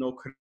 no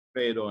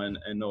Credo and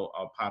no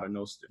Pater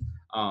Noster.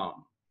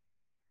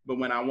 But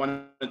when I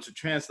wanted to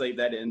translate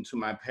that into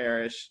my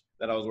parish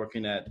that I was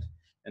working at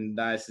in the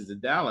Diocese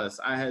of Dallas,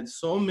 I had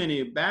so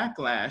many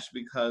backlash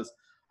because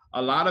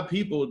a lot of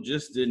people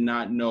just did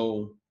not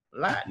know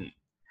Latin.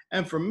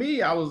 And for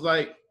me, I was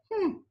like,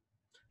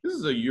 this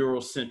is a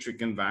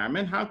Eurocentric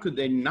environment. How could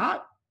they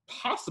not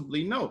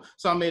possibly know?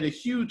 So I made a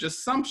huge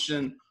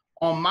assumption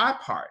on my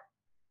part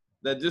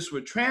that this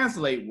would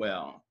translate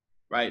well,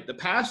 right? The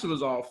pastor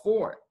was all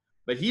for it,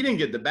 but he didn't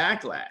get the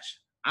backlash.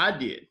 I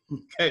did,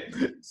 okay?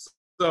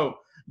 So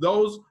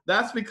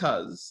that's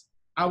because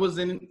I was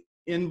in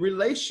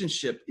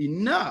relationship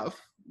enough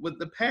with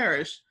the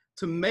parish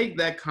to make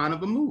that kind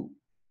of a move.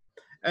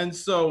 And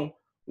so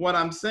what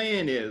I'm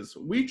saying is,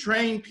 we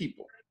train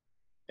people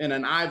in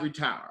an ivory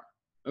tower,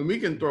 and we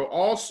can throw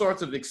all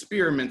sorts of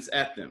experiments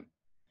at them.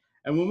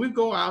 And when we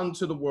go out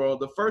into the world,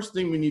 the first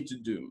thing we need to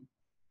do,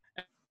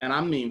 and I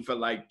mean for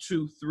like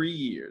 2-3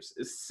 years,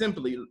 is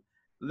simply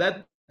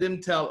let them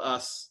tell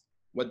us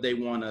what they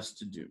want us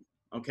to do.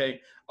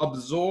 Okay,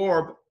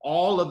 absorb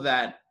all of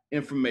that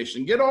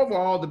information. Get over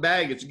all the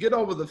baggage. Get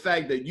over the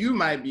fact that you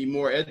might be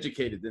more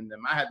educated than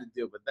them. I had to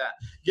deal with that.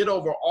 Get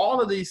over all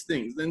of these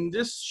things. Then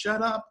just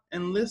shut up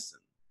and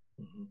listen.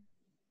 Mm-hmm.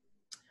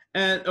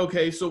 And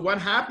okay, so what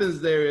happens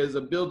there is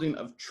a building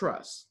of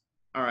trust.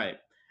 All right.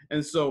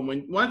 And so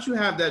once you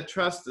have that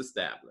trust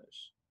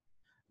established,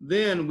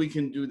 then we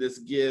can do this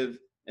give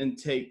and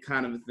take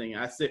kind of a thing.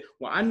 I say,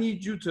 well, I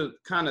need you to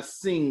kind of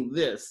sing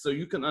this so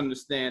you can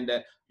understand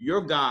that your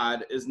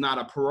God is not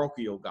a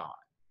parochial God,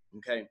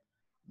 okay?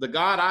 The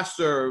God I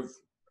serve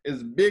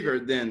is bigger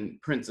than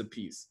Prince of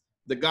Peace.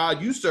 The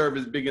God you serve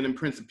is bigger than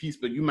Prince of Peace,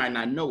 but you might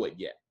not know it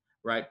yet,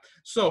 right?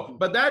 So,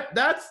 but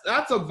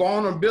that's a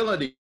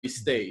vulnerability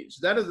stage.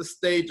 That is a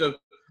stage of,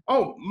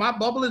 oh, my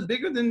bubble is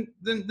bigger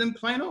than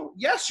Plano?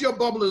 Yes, your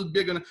bubble is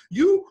bigger.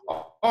 You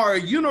are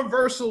a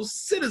universal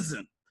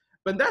citizen.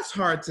 But that's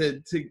hard to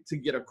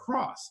get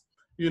across,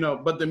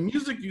 but the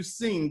music you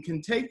sing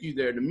can take you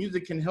there. The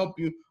music can help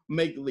you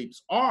make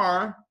leaps.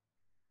 Or,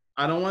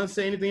 I don't want to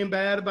say anything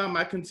bad about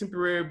my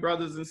contemporary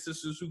brothers and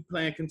sisters who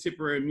play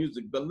contemporary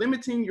music, but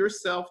limiting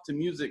yourself to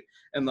music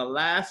in the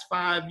last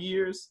 5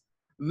 years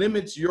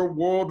limits your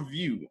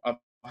worldview of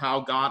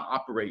how God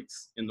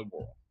operates in the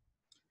world.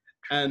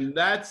 And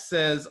that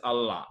says a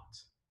lot.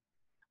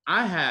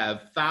 I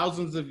have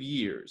thousands of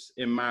years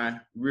in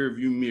my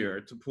rearview mirror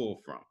to pull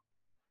from,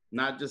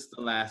 not just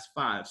the last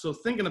 5. So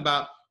thinking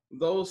about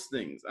those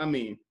things, I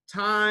mean,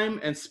 time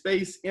and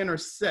space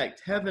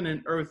intersect, heaven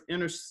and earth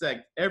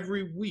intersect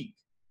every week.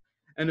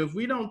 And if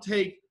we don't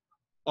take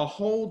a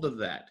hold of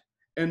that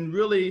and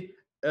really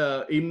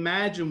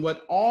imagine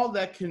what all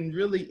that can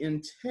really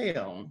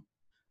entail,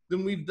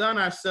 then we've done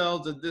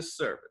ourselves a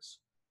disservice.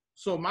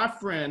 So my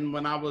friend,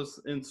 when I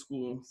was in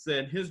school,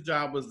 said his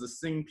job was to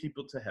sing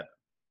people to heaven.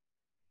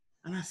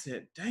 And I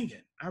said, dang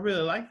it, I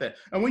really like that.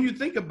 And when you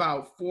think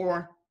about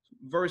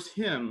 4-verse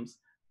hymns,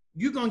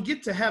 you're going to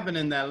get to heaven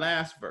in that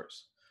last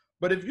verse.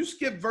 But if you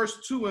skip verse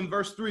 2 and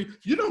verse 3,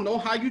 you don't know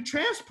how you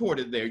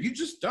transported there. You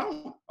just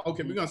don't.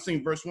 Okay, we're going to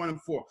sing verse 1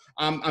 and 4.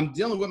 I'm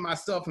dealing with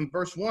myself in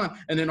verse 1,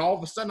 and then all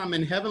of a sudden I'm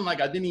in heaven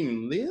like I didn't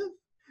even live.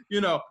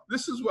 You know,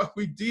 this is what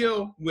we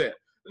deal with.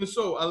 And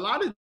so a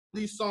lot of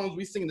these songs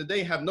we sing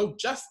today have no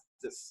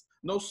justice,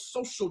 no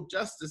social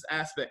justice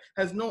aspect,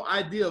 has no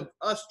idea of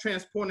us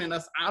transporting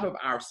us out of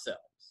ourselves.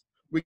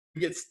 We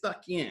get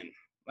stuck in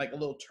like a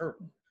little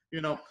turtle,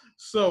 you know.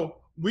 So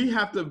we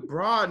have to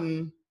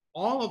broaden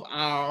all of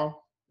our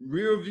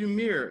rear view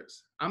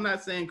mirrors. I'm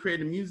not saying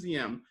create a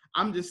museum.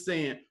 I'm just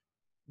saying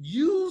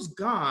use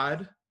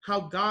God,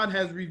 how God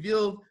has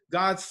revealed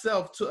God's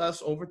self to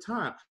us over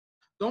time.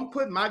 Don't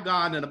put my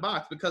God in a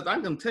box, because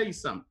I'm going to tell you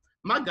something.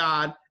 My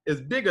God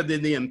is bigger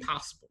than the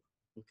impossible.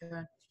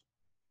 Okay.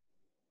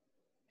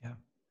 Yeah.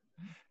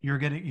 You're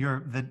getting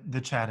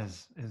the chat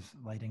is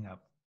lighting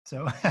up.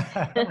 So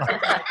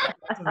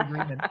lots of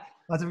agreement.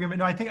 Lots of agreement.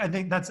 No, I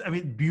think that's, I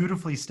mean,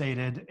 beautifully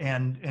stated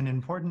and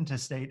important to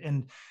state.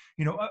 And,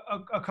 you know,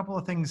 a couple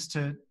of things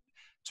to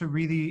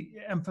really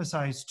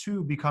emphasize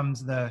too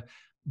becomes the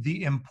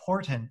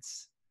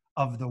importance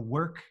of the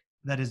work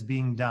that is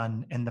being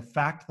done, and the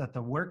fact that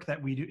the work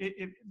that we do,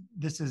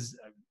 this is,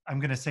 I'm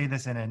going to say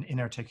this in an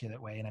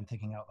inarticulate way, and I'm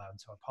thinking out loud,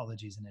 so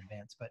apologies in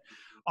advance, but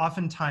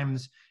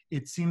oftentimes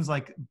it seems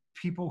like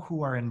people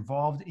who are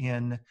involved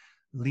in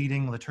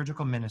leading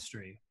liturgical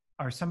ministry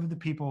are some of the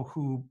people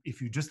who,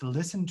 if you just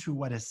listen to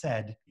what is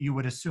said, you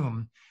would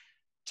assume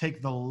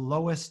take the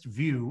lowest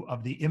view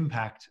of the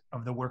impact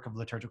of the work of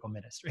liturgical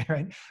ministry,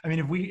 right? I mean,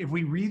 if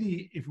we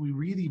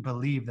really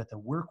believe that the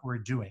work we're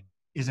doing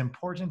is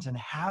important and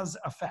has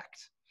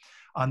effect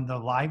on the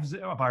lives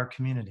of our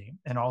community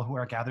and all who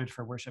are gathered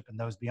for worship and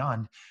those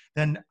beyond,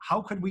 then how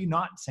could we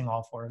not sing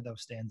all 4 of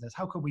those stanzas?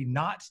 How could we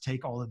not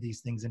take all of these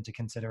things into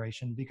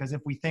consideration? Because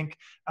if we think,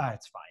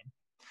 it's fine,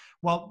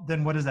 well,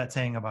 then what is that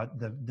saying about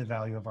the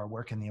value of our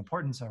work and the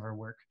importance of our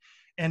work?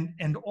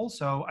 And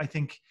also, I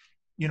think,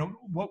 you know,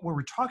 what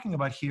we're talking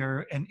about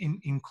here and in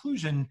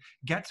inclusion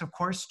gets, of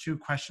course, to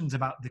questions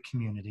about the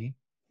community,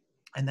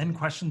 and then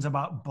questions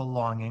about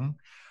belonging,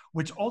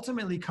 which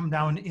ultimately come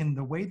down in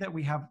the way that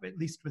we have, at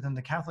least within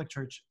the Catholic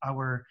Church,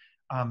 our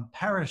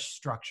parish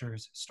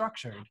structures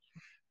structured,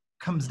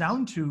 comes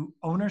down to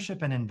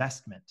ownership and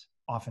investment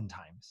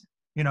oftentimes.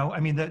 You know, I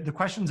mean, the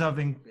questions of,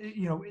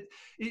 you know,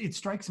 it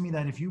strikes me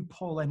that if you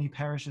pull any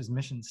parish's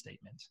mission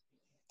statement,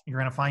 you're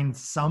going to find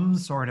some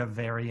sort of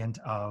variant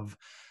of,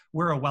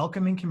 we're a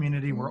welcoming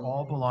community, we're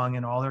all belong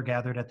and all are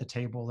gathered at the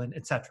table, and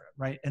et cetera,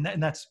 right? And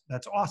that's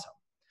awesome.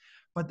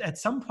 But at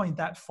some point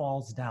that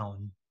falls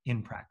down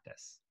in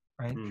practice,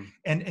 right?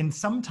 And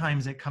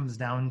sometimes it comes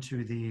down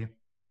to the,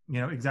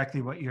 you know,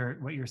 exactly what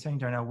you're saying,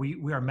 Darnell.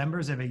 We are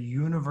members of a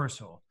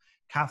universal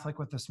Catholic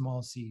with a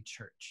small c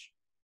church.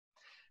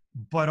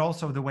 But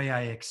also the way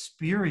I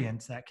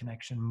experience that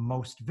connection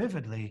most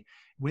vividly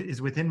is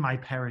within my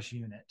parish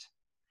unit.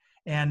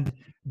 And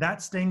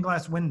that stained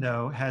glass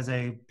window has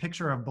a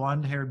picture of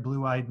blonde-haired,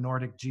 blue-eyed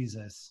Nordic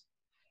Jesus.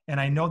 And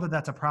I know that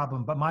that's a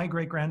problem, but my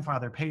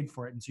great-grandfather paid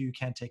for it, and so you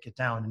can't take it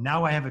down. And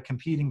now I have a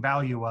competing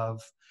value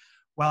of,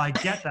 well, I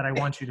get that I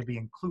want you to be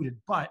included,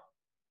 but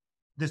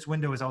this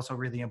window is also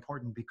really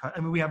important because, I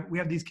mean, we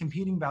have these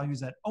competing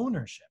values that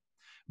ownership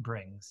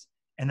brings,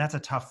 and that's a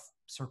tough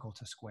circle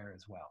to square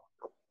as well.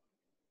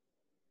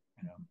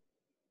 You know?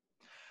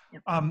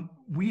 Yep.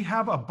 We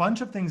have a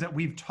bunch of things that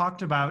we've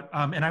talked about,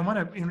 and I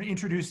want to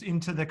introduce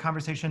into the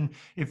conversation,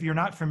 if you're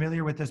not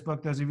familiar with this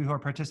book, those of you who are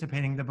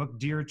participating, the book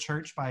Dear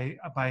Church by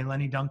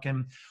Lenny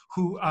Duncan,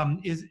 who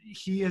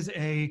is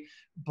a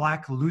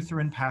Black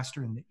Lutheran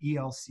pastor in the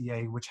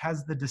ELCA, which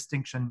has the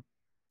distinction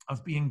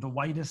of being the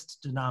whitest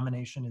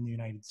denomination in the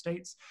United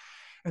States.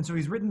 And so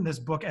he's written this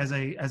book as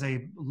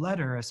a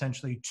letter,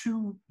 essentially,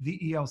 to the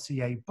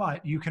ELCA,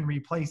 but you can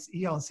replace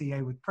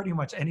ELCA with pretty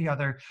much any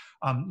other,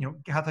 you know,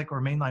 Catholic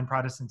or mainline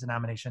Protestant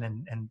denomination,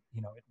 and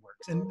you know, it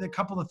works. And a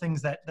couple of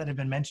things that have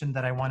been mentioned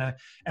that I want to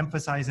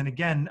emphasize, and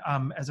again,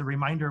 as a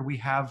reminder, we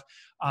have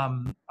a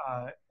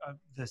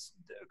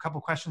couple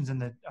questions in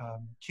the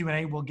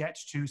Q&A. We'll get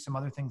to some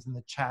other things in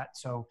the chat.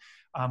 So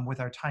with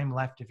our time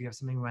left, if you have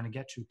something we want to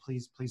get to,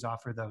 please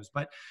offer those.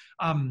 But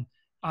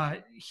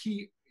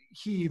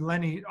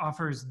Lenny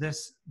offers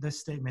this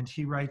statement.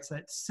 He writes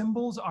that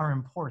symbols are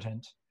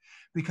important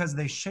because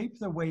they shape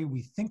the way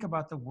we think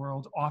about the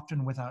world,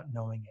 often without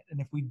knowing it.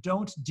 And if we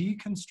don't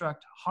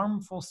deconstruct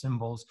harmful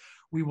symbols,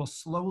 we will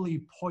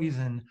slowly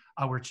poison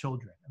our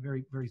children. A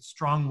very, very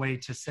strong way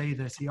to say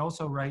this. He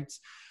also writes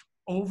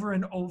over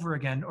and over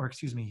again, or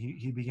excuse me,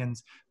 he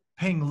begins,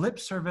 paying lip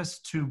service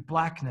to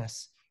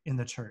Blackness in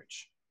the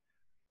church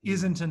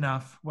isn't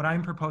enough. What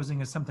I'm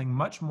proposing is something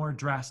much more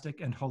drastic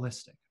and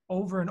holistic.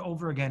 Over and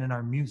over again in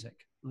our music,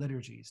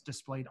 liturgies,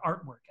 displayed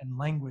artwork and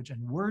language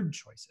and word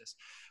choices,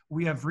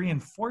 we have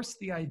reinforced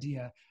the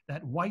idea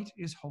that white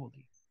is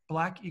holy,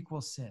 black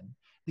equals sin.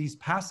 These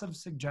passive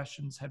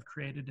suggestions have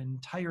created an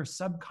entire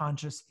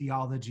subconscious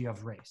theology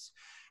of race.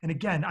 And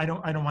again, I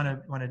don't want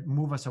to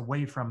move us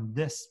away from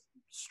this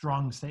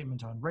strong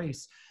statement on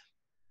race.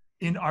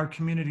 in our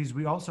communities,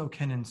 we also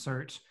can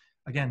insert,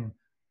 again,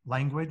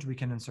 language, we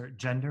can insert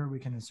gender, we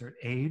can insert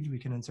age, we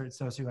can insert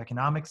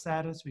socioeconomic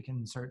status, we can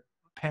insert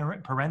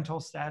parental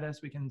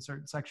status, we can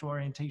insert sexual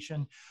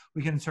orientation,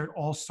 we can insert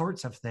all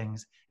sorts of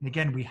things. And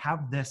again, we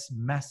have this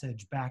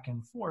message back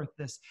and forth,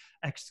 this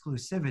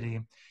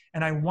exclusivity.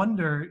 And I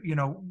wonder, you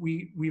know,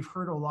 we've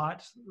heard a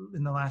lot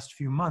in the last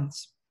few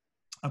months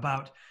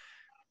about,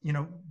 you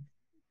know,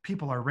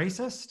 people are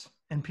racist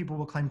and people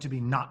will claim to be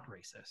not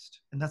racist.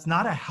 And that's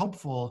not a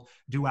helpful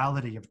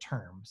duality of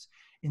terms.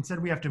 Instead,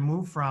 we have to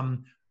move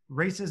from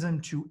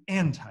racism to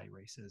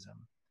anti-racism.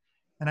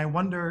 And I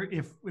wonder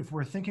if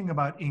we're thinking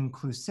about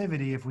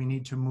inclusivity, if we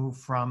need to move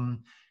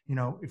from, you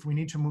know, if we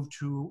need to move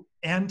to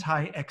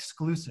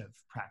anti-exclusive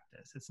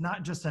practice. It's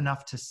not just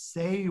enough to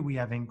say we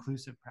have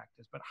inclusive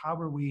practice, but how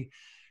are we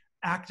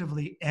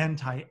actively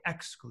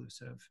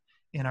anti-exclusive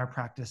in our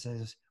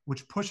practices,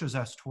 which pushes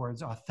us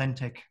towards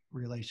authentic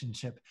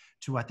relationship,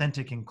 to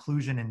authentic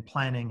inclusion in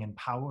planning and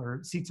power,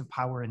 seats of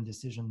power and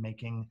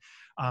decision-making,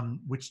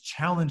 which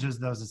challenges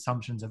those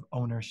assumptions of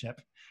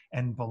ownership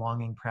and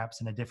belonging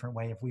perhaps in a different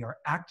way. If we are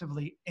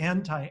actively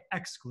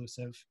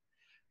anti-exclusive,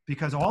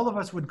 because all of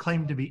us would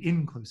claim to be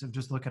inclusive,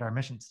 just look at our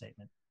mission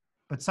statement,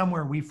 but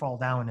somewhere we fall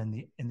down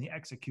in the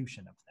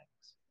execution of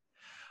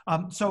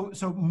things.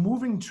 So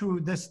moving to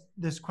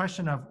this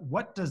question of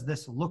what does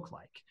this look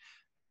like?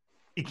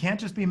 It can't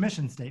just be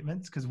mission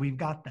statements, because we've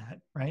got that,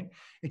 right?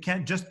 It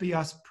can't just be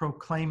us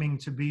proclaiming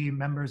to be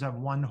members of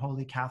one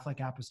holy Catholic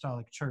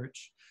apostolic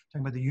church,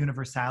 talking about the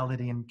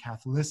universality and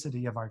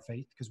Catholicity of our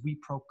faith, because we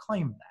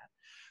proclaim that.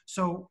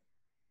 So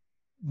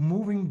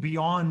moving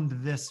beyond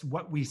this,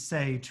 what we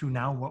say, to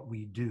now what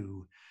we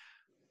do,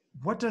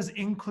 what does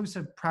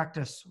inclusive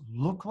practice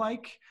look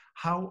like?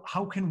 How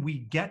can we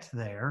get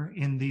there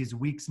in these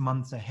weeks,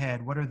 months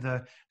ahead? What are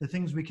the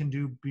things we can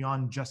do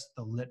beyond just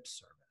the lip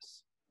service?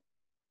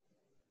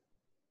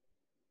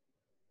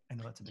 I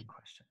know that's a big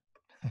question.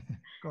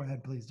 Go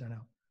ahead, please,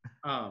 Darnell.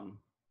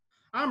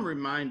 I'm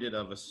reminded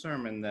of a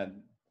sermon that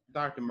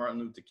Dr. Martin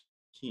Luther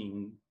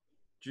King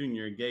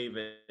Jr. gave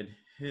at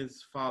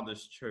his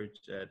father's church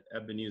at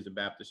Ebenezer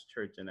Baptist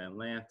Church in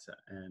Atlanta.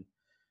 And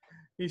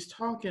he's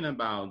talking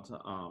about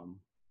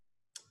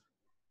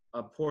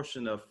a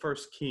portion of 1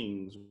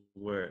 Kings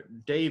where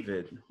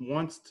David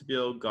wants to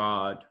build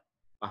God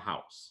a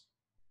house.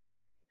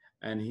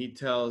 And he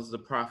tells the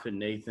prophet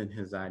Nathan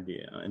his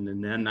idea. And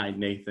then that night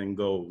Nathan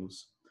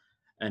goes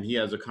and he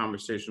has a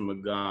conversation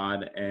with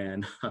God.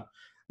 And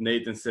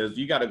Nathan says,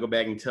 you got to go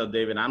back and tell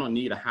David, I don't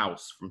need a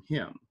house from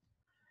him.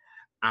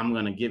 I'm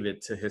going to give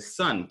it to his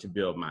son to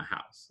build my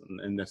house.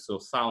 And so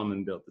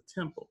Solomon built the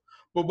temple.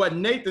 But what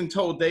Nathan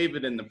told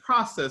David in the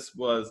process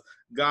was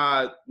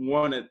God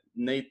wanted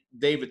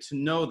David to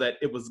know that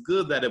it was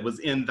good that it was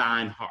in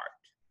thine heart.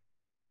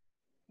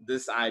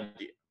 This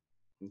idea,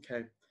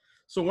 okay?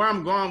 So where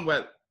I'm going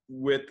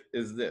with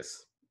is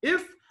this.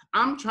 If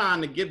I'm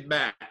trying to get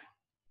back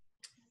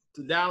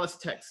to Dallas,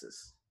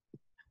 Texas,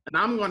 and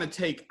I'm going to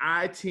take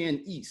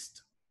I-10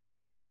 East,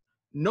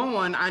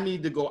 knowing I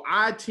need to go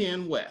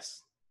I-10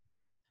 West,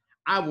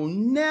 I will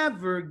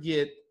never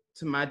get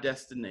to my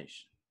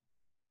destination.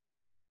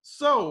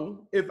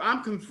 So if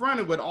I'm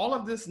confronted with all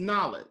of this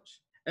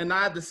knowledge and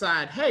I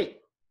decide, hey,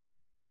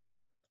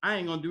 I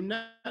ain't going to do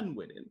nothing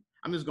with it,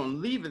 I'm just going to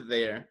leave it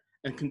there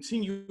and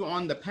continue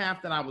on the path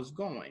that I was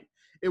going.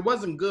 It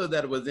wasn't good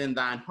that it was in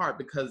thine heart,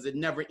 because it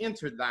never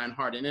entered thine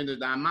heart. It entered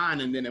thy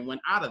mind, and then it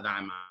went out of thy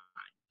mind,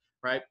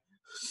 right?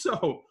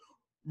 So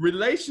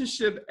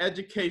relationship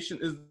education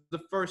is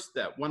the first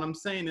step. What I'm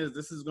saying is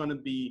this is going to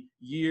be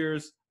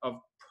years of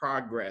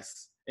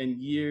progress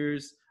and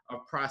years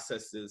of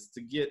processes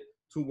to get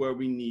to where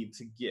we need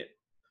to get.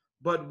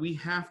 But we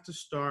have to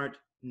start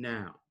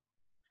now.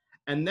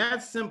 And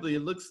that simply,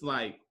 it looks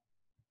like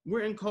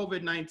we're in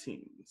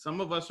COVID-19. Some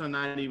of us are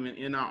not even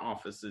in our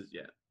offices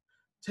yet.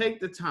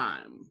 Take the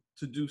time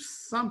to do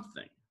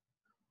something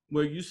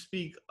where you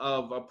speak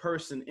of a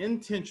person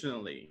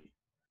intentionally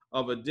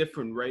of a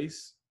different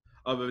race,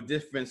 of a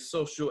different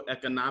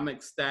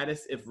socio-economic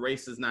status, if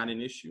race is not an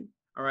issue,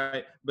 all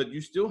right? But you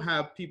still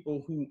have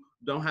people who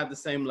don't have the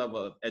same level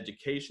of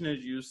education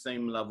as you,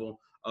 same level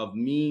of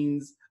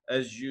means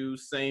as you,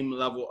 same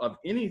level of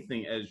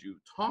anything as you.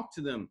 Talk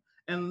to them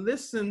and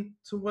listen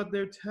to what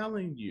they're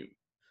telling you.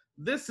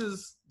 This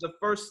is the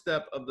first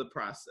step of the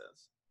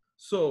process.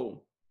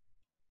 So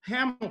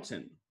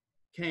Hamilton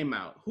came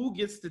out. Who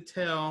gets to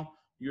tell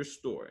your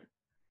story?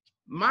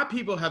 My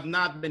people have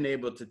not been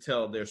able to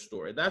tell their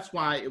story. That's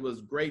why it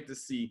was great to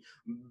see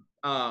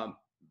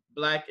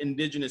Black,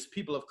 indigenous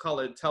people of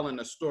color telling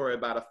a story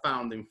about a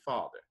founding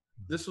father.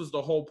 This was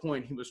the whole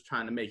point he was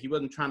trying to make. He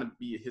wasn't trying to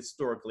be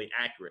historically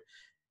accurate.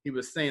 He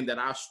was saying that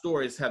our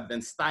stories have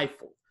been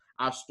stifled.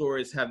 Our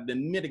stories have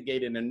been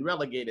mitigated and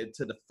relegated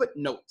to the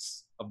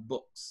footnotes of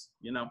books,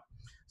 you know?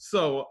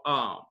 So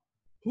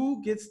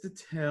who gets to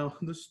tell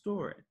the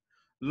story?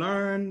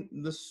 Learn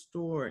the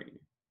story.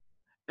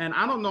 And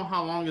I don't know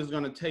how long it's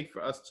going to take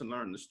for us to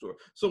learn the story.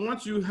 So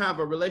once you have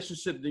a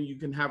relationship, then you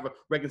can have a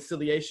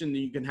reconciliation,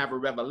 then you can have a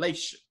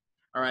revelation.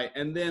 All right.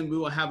 And then we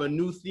will have a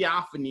new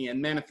theophany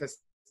and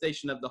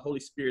manifestation of the Holy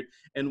Spirit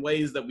in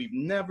ways that we've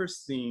never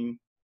seen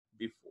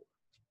before.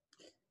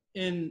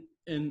 In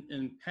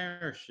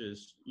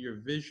parishes, your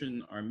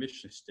vision or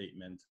mission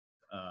statement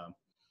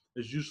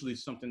is usually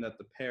something that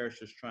the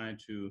parish is trying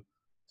to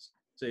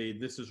say,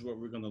 this is what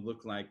we're going to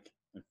look like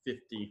in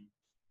 50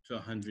 to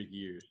 100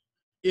 years,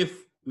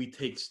 if we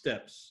take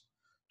steps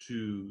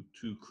to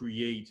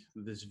create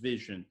this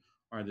vision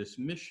or this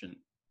mission.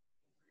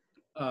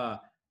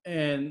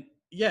 And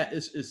yeah,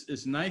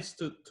 it's nice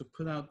to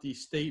put out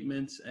these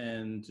statements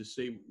and to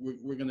say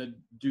we're going to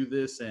do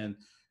this, and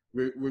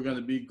we're going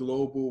to be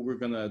global. We're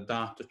going to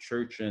adopt a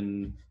church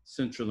in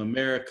Central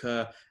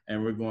America,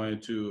 and we're going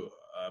to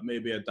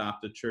maybe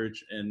adopt a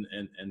church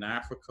in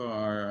Africa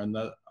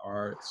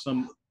or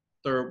some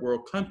third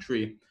world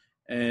country,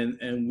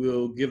 and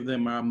we'll give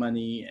them our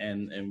money,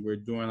 and we're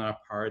doing our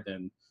part,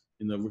 and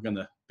we're going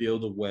to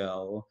build a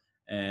well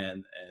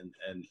and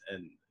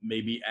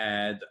maybe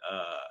add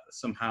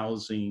some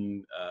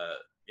housing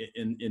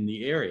in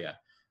the area.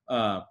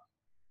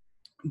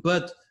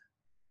 But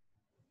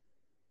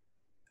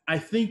I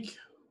think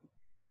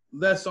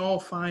that's all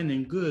fine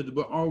and good,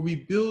 but are we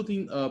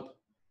building up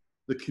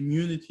the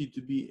community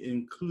to be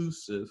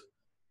inclusive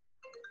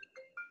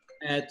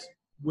at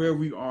where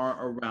we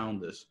are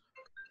around us?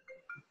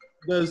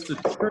 Does the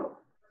church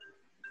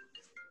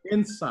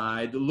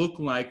inside look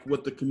like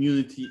what the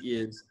community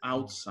is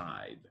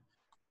outside?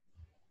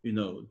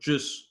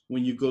 Just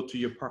when you go to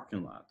your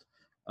parking lot.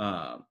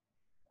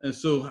 And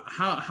so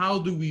how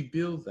do we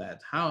build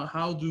that?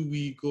 How do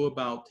we go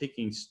about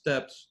taking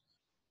steps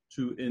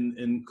to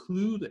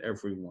include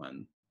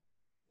everyone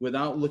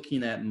without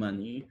looking at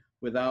money,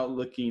 without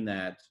looking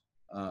at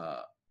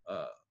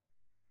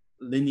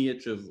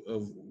lineage of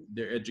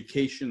their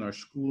education or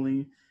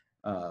schooling?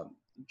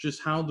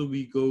 Just how do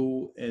we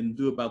go and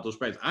do about those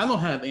practices? I don't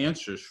have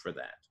answers for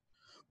that,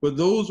 but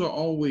those are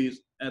always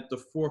at the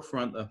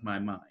forefront of my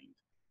mind.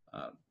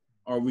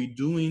 Are we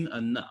doing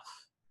enough?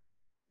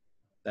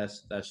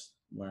 That's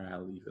where I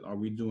leave it. Are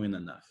we doing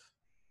enough?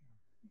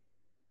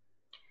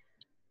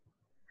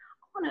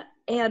 I want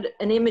to add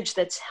an image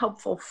that's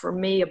helpful for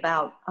me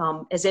about,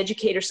 as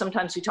educators,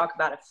 sometimes we talk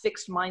about a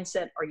fixed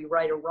mindset. Are you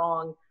right or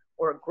wrong?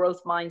 Or a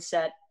growth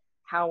mindset.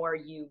 How are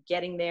you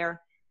getting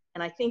there?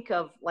 And I think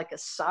of like a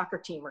soccer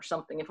team or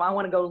something. If I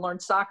want to go learn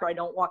soccer, I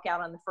don't walk out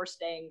on the first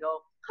day and go,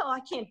 oh, I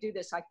can't do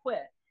this, I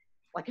quit.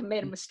 Like I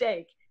made a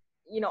mistake.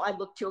 I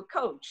look to a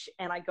coach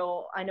and I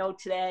go, I know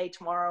today,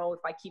 tomorrow, if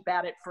I keep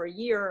at it for a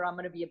year, I'm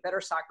going to be a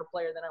better soccer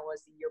player than I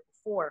was the year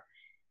before.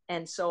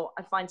 And so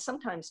I find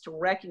sometimes to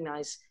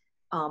recognize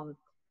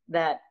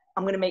that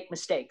I'm going to make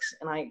mistakes.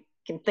 And I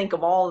can think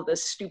of all of the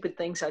stupid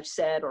things I've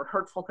said or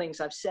hurtful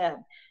things I've said,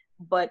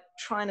 but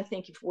trying to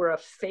think if we're a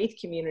faith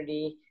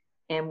community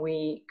and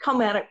we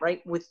come at it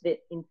right with the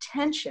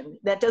intention,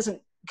 that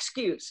doesn't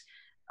excuse.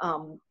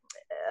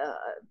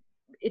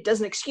 It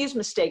doesn't excuse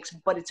mistakes,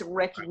 but it's a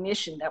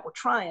recognition that we're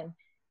trying.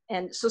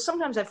 And so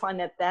sometimes I find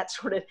that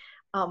sort of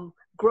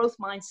growth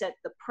mindset,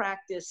 the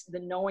practice, the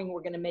knowing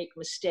we're going to make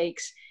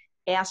mistakes,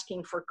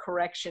 asking for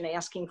correction,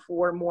 asking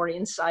for more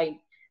insight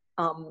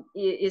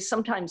is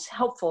sometimes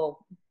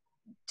helpful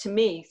to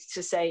me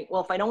to say,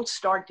 well, if I don't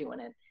start doing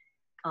it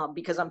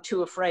because I'm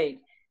too afraid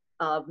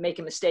of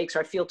making mistakes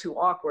or I feel too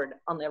awkward,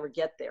 I'll never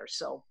get there.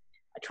 So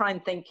I try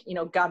and think,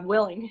 God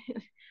willing,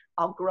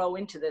 I'll grow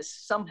into this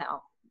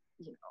somehow.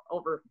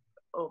 Over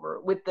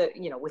with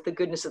the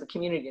goodness of the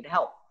community to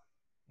help.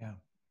 Yeah.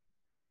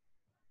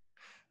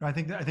 No, I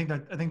think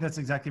that's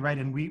exactly right.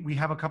 And we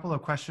have a couple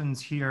of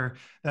questions here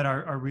that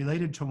are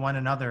related to one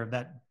another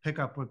that pick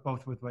up with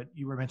what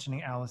you were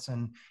mentioning,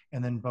 Allison,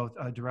 and then both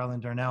Darrell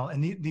and Darnell.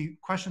 And the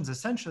questions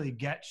essentially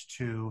get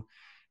to,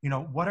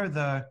 what are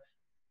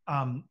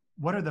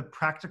the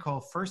practical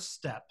first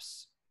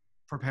steps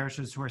for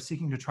parishes who are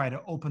seeking to try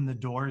to open the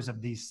doors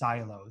of these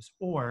silos,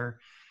 or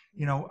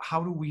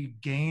how do we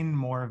gain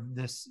more of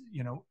this,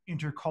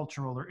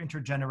 intercultural or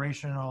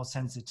intergenerational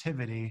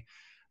sensitivity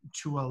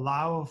to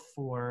allow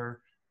for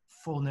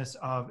fullness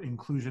of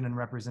inclusion and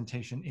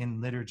representation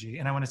in liturgy?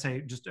 And I want to say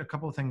just a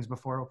couple of things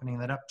before opening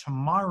that up.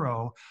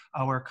 Tomorrow,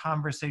 our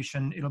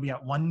conversation, it'll be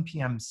at 1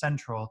 p.m.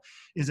 Central,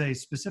 is a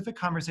specific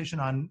conversation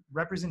on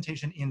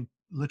representation in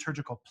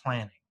liturgical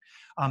planning.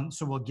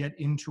 So we'll get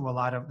into a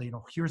lot of,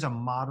 here's a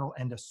model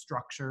and a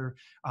structure,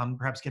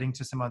 perhaps getting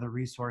to some other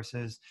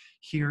resources.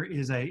 Here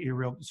is a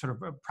real sort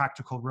of a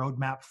practical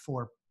roadmap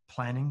for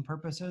planning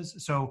purposes.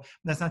 So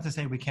that's not to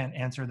say we can't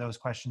answer those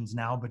questions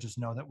now, but just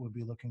know that we'll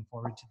be looking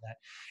forward to that.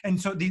 And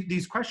so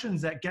these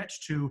questions that get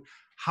to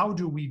how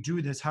do we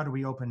do this, how do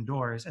we open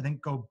doors, I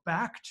think go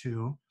back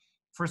to,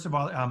 first of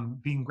all,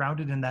 being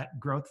grounded in that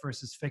growth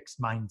versus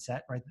fixed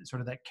mindset, right?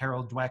 Sort of that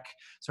Carol Dweck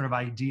sort of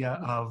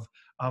idea of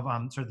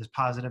sort of this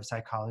positive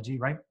psychology,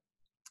 right?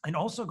 And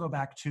also go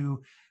back to,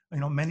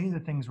 many of the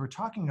things we're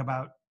talking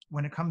about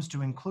when it comes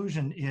to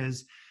inclusion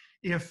is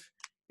if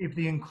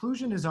the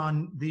inclusion is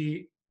on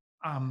the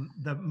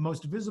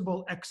most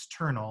visible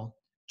external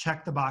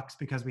check the box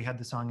because we had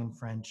the song in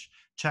French,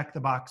 check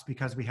the box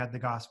because we had the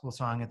gospel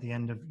song at the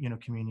end of,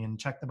 communion,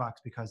 check the box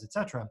because,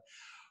 etc.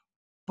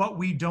 But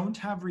we don't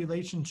have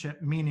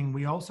relationship, meaning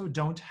we also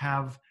don't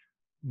have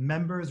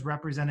members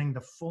representing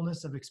the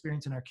fullness of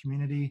experience in our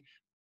community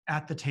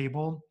at the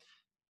table,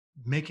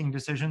 making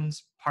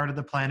decisions, part of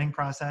the planning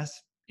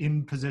process,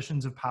 in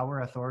positions of power,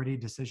 authority,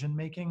 decision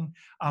making.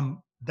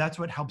 That's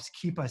what helps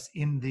keep us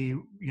in the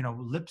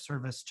lip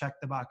service,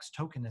 check the box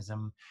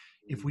tokenism.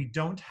 If we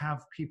don't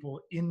have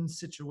people in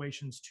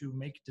situations to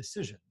make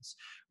decisions,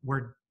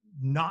 we're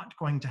not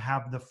going to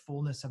have the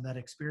fullness of that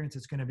experience.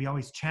 It's going to be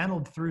always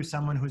channeled through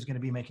someone who's going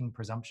to be making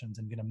presumptions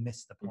and going to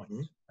miss the point,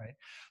 right?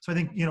 So I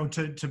think,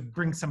 to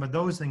bring some of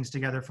those things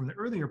together from the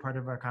earlier part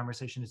of our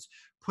conversation, is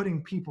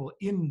putting people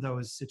in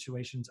those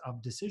situations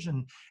of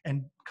decision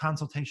and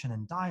consultation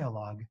and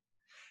dialogue,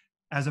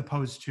 as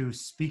opposed to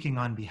speaking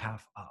on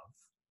behalf of,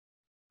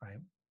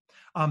 right?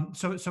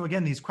 So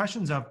again, these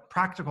questions of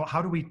practical,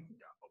 how do we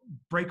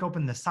break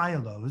open the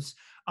silos,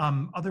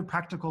 other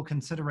practical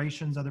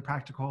considerations, other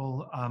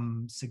practical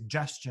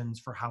suggestions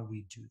for how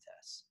we do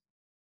this?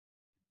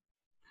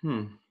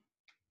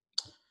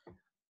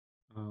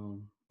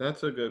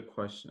 That's a good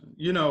question.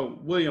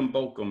 William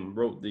Bokum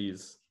wrote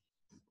these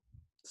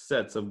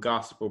sets of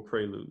gospel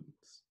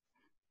preludes.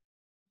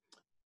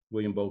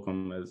 William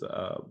Bokum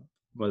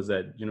was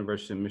at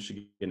University of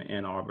Michigan,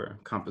 Ann Arbor,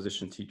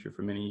 composition teacher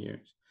for many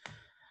years.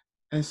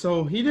 And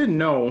so he didn't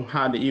know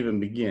how to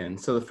even begin.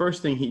 So the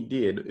first thing he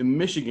did, in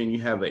Michigan,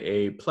 you have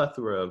a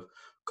plethora of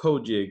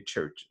COGIG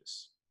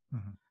churches.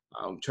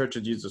 Church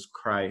of Jesus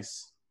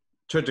Christ,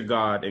 Church of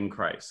God in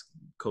Christ,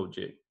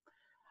 COGIG.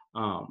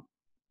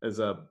 Is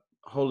a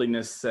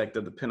holiness sect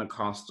of the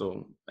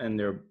Pentecostal, and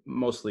they're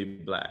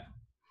mostly Black.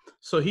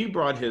 So he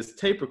brought his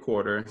tape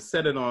recorder,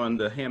 set it on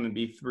the Hammond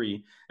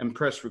B3, and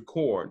pressed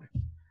record.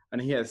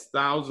 And he has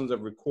thousands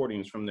of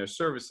recordings from their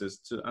services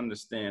to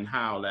understand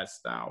how that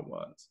style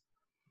was.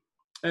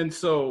 And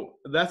so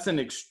that's an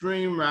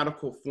extreme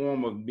radical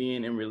form of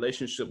being in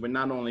relationship with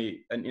not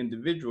only an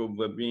individual,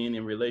 but being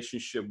in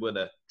relationship with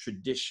a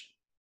tradition.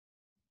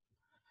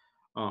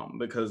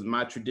 Because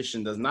my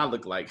tradition does not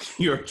look like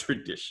your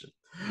tradition.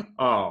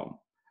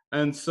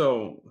 And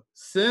so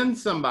send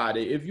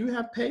somebody, if you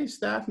have paid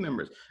staff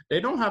members, they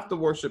don't have to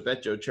worship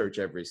at your church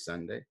every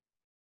Sunday.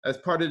 As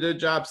part of their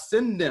job,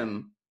 send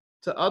them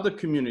to other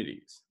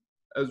communities,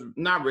 as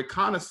not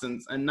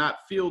reconnaissance and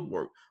not field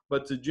work,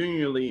 but to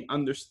genuinely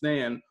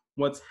understand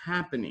what's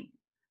happening.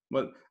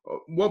 But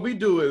what we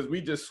do is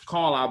we just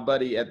call our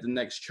buddy at the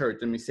next church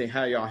and we say,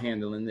 how y'all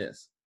handling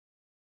this?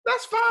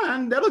 That's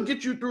fine. That'll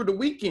get you through the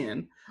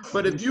weekend.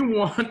 But if you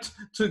want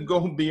to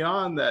go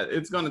beyond that,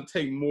 it's going to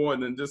take more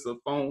than just a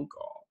phone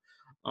call.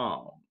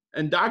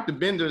 And Dr.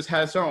 Benders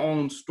has her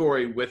own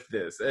story with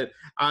this. And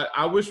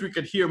I wish we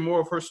could hear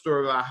more of her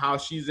story about how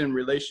she's in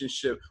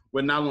relationship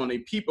with not only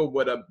people,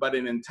 but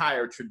an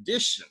entire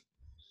tradition.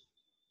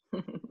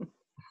 I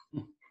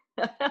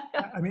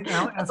mean,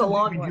 that's a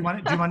long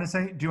one. Do you want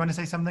to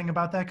say something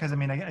about that? Because I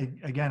mean, I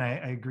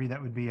agree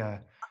that would be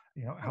a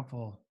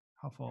helpful.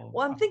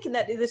 Well, I'm thinking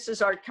that this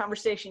is our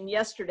conversation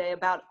yesterday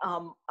about,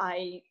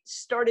 I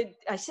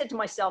said to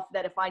myself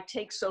that if I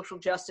take social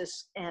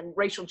justice and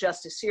racial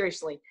justice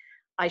seriously,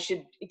 I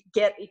should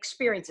get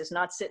experiences,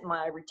 not sit in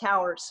my ivory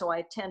tower. So I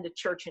attend a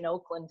church in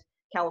Oakland,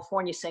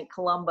 California, St.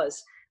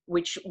 Columba's,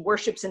 which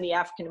worships in the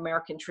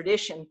African-American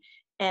tradition.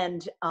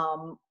 And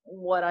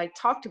what I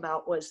talked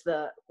about was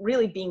the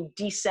really being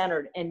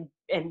decentered and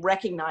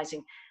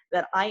recognizing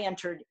that I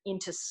entered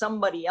into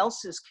somebody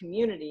else's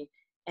community,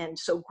 and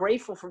so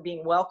grateful for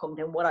being welcomed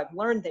and what I've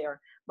learned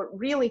there, but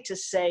really to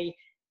say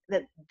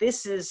that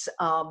this is,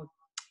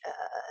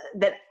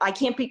 that I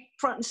can't be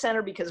front and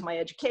center because of my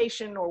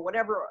education or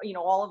whatever,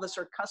 all of us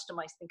are accustomed,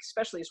 I think,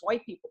 especially as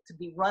white people, to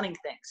be running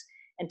things,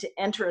 and to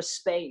enter a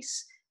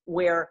space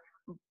where,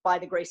 by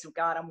the grace of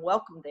God, I'm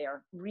welcome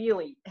there,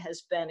 really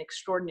has been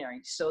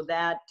extraordinary. So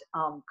that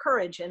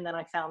courage, and then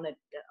I found that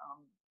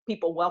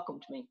people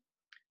welcomed me.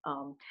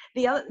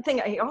 The other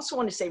thing I also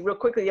want to say real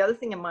quickly, the other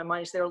thing in my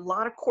mind is there are a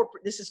lot of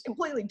corporate, this is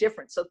completely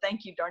different, so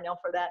thank you, Darnell,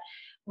 for that,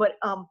 but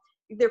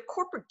there are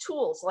corporate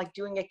tools like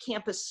doing a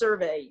campus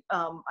survey.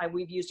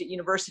 We've used at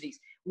universities.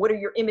 What are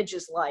your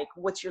images like?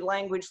 What's your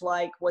language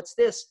like? What's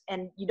this?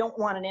 And you don't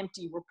want an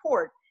empty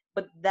report,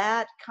 but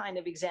that kind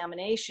of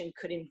examination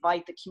could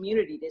invite the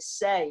community to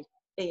say,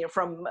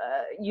 from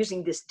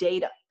using this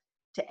data,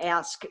 to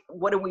ask,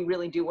 what do we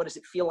really do? What does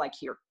it feel like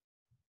here?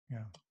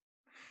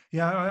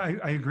 Yeah,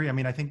 I agree. I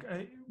mean, I think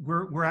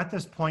we're at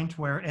this point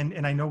where,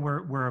 and I know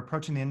we're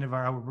approaching the end of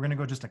our hour. We're going to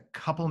go just a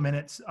couple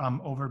minutes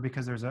over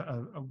because there's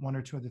a one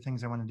or two other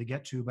things I wanted to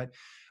get to. But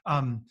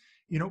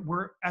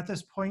we're at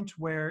this point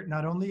where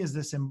not only is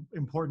this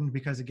important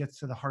because it gets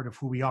to the heart of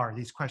who we are,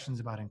 these questions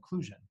about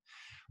inclusion,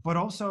 but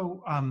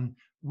also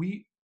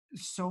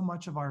so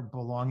much of our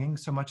belonging,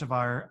 so much of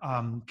our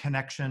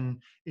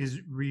connection is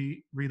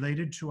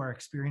related to our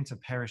experience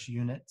of parish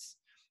units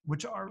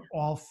which are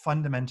all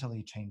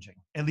fundamentally changing.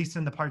 At least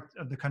in the part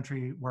of the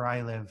country where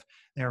I live,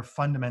 they're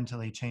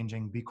fundamentally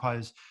changing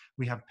because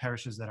we have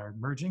parishes that are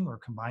merging or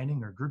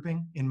combining or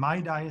grouping. In my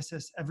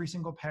diocese, every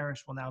single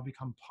parish will now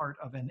become part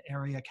of an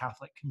area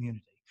Catholic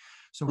community.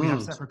 So we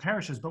have separate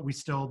parishes, but we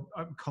still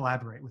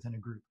collaborate within a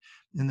group.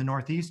 In the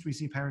Northeast, we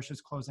see parishes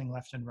closing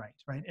left and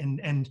right?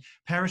 And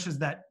parishes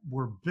that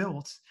were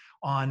built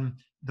on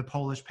the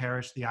Polish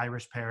parish, the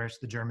Irish parish,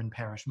 the German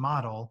parish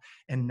model,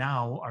 and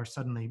now are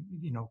suddenly,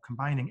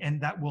 combining, and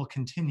that will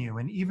continue.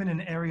 And even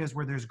in areas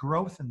where there's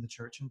growth in the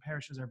church and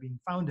parishes are being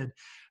founded,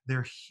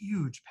 they're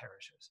huge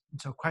parishes.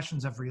 And so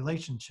questions of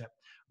relationship,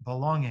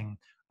 belonging,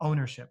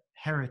 ownership,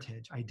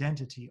 heritage,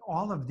 identity,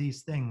 all of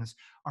these things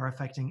are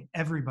affecting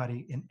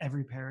everybody in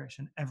every parish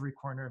in every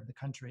corner of the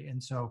country.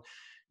 And so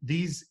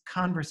these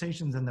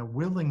conversations and the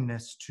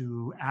willingness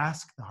to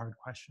ask the hard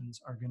questions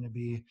are going to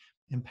be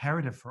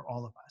imperative for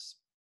all of us.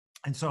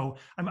 And so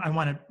I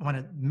want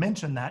to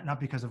mention that, not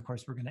because, of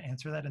course, we're going to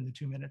answer that in the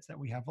 2 minutes that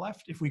we have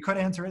left. If we could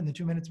answer it in the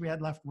 2 minutes we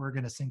had left, we're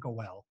going to sink a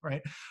well,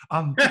 right?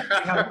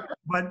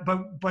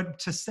 But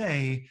to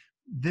say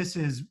this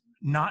is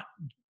not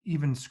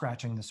even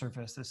scratching the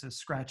surface. This is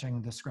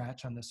scratching the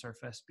scratch on the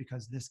surface,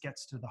 because this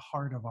gets to the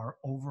heart of our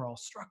overall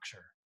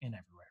structure in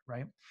everywhere,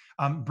 right?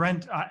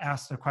 Brent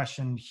asked a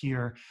question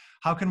here.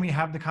 How can we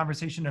have the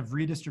conversation of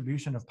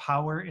redistribution of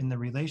power in the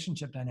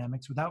relationship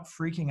dynamics without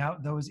freaking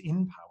out those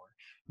in power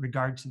in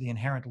regard to the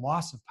inherent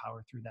loss of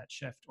power through that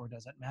shift, or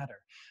does it matter?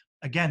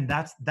 Again,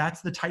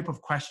 that's the type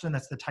of question,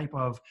 that's the type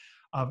of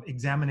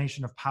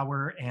examination of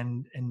power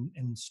and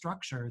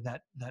structure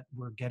that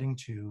we're getting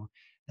to,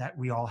 that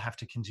we all have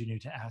to continue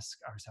to ask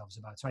ourselves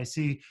about. So I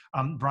see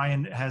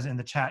Brian has in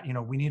the chat,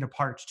 we need a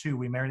part 2.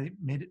 We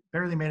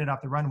barely made it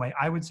off the runway.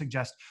 I would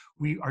suggest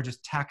we are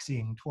just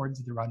taxiing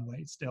towards the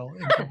runway still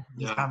in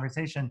this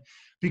conversation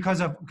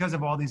because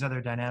of all these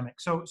other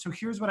dynamics. So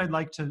here's what I'd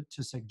like to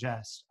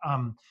suggest.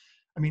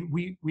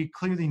 We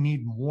clearly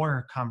need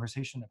more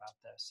conversation about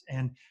this.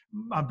 And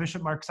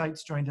Bishop Mark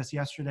Seitz joined us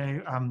yesterday,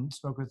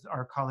 spoke with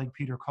our colleague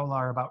Peter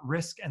Kolar about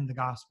risk and the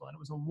gospel. And it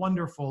was a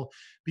wonderful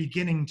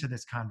beginning to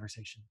this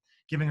conversation,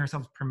 giving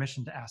ourselves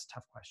permission to ask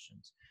tough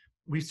questions.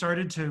 We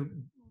started to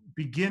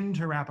begin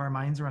to wrap our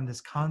minds around this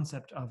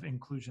concept of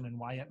inclusion and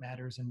why it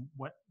matters and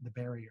what the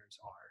barriers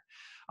are.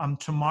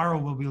 Tomorrow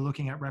we'll be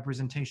looking at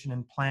representation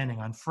and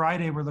planning. On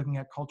Friday, we're looking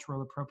at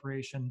cultural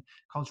appropriation,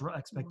 cultural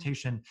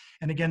expectation.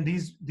 And again,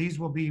 these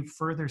will be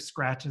further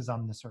scratches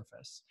on the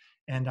surface.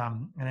 And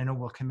I know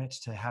we'll commit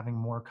to having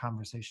more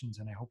conversations,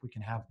 and I hope we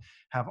can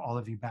have all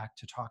of you back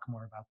to talk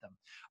more about them.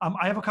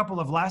 I have a couple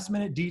of last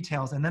minute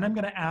details, and then I'm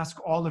going to ask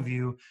all of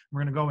you,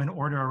 we're going to go in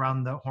order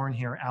around the horn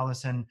here,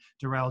 Allison,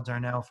 Darrell,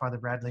 Darnell, Father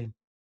Bradley,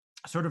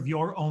 sort of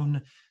your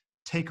own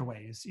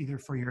takeaways, either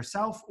for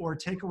yourself or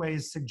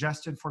takeaways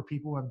suggested for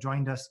people who have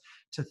joined us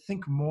to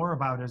think more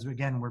about as,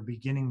 again, we're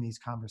beginning these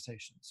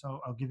conversations.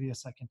 So I'll give you a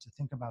second to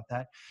think about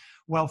that.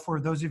 Well, for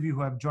those of you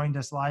who have joined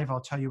us live,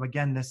 I'll tell you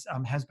again, this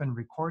has been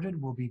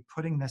recorded. We'll be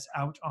putting this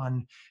out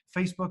on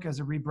Facebook as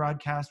a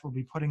rebroadcast. We'll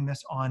be putting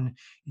this on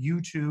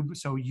YouTube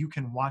so you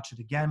can watch it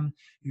again.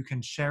 You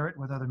can share it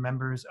with other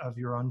members of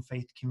your own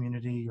faith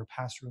community, your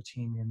pastoral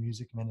team, your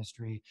music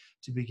ministry,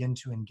 to begin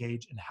to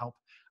engage and help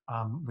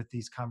with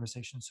these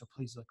conversations, so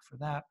please look for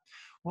that.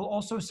 We'll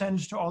also send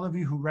to all of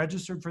you who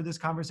registered for this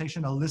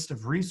conversation a list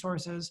of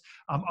resources,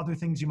 other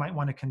things you might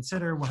want to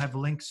consider. We'll have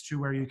links to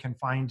where you can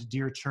find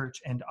Dear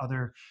Church and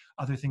other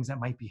things that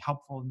might be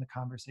helpful in the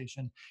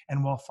conversation,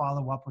 and we'll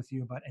follow up with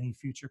you about any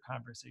future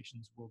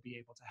conversations we'll be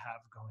able to have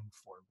going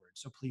forward.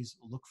 So please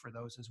look for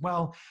those as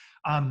well.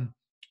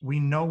 We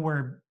know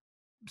we're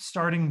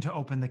starting to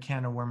open the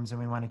can of worms, and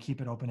we want to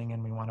keep it opening,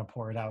 and we want to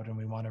pour it out, and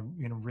we want to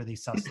really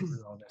suss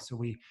through all this. So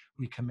we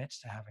commit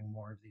to having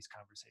more of these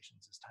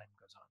conversations as time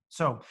goes on.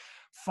 So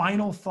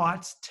final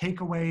thoughts,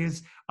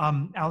 takeaways.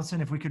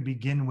 Allison, if we could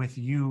begin with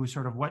you,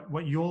 sort of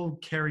what you'll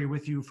carry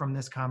with you from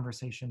this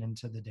conversation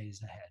into the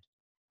days ahead.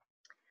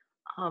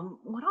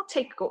 What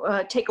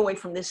I'll take away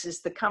from this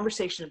is the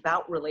conversation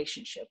about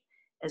relationship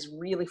as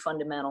really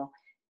fundamental.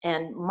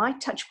 And my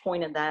touch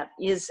point of that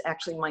is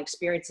actually my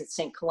experience at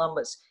St.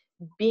 Columba's,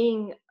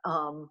 being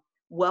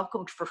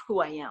welcomed for who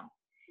I am.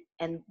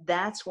 And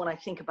that's when I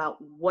think about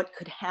what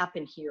could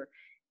happen here,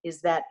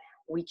 is that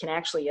we can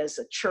actually, as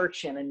a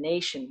church and a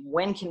nation,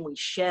 when can we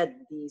shed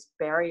these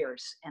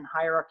barriers and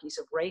hierarchies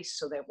of race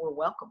so that we're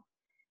welcome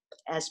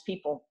as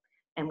people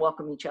and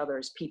welcome each other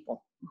as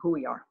people, who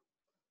we are.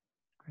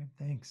 Great,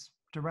 thanks.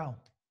 Darrell.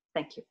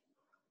 Thank you.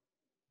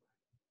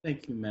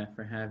 Thank you, Matt,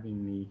 for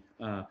having me.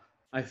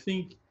 I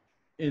think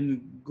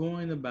in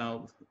going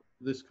about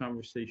this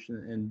conversation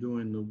and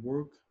doing the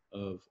work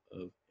of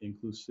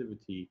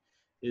inclusivity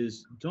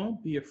is,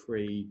 don't be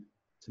afraid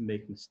to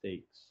make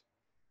mistakes.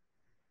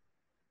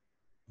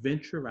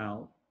 Venture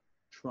out,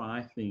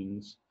 try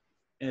things,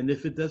 and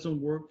if it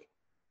doesn't work,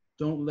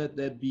 don't let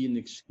that be an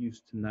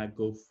excuse to not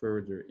go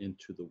further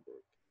into the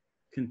work.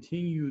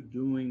 Continue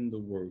doing the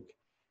work,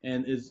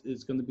 and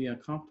it's going to be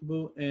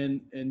uncomfortable,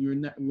 and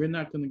we're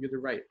not going to get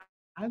it right.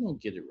 I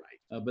don't get it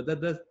right, but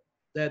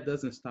that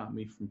doesn't stop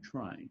me from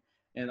trying.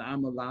 And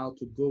I'm allowed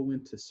to go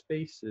into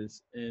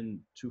spaces and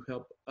to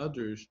help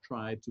others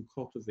try to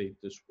cultivate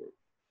this work.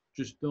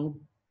 Just don't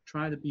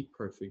try to be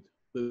perfect,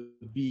 but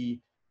be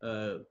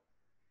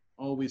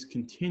always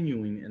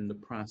continuing in the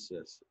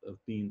process of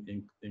being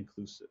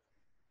inclusive.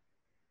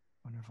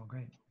 Wonderful,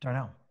 great.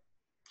 Darnell.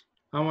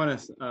 I want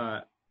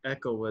to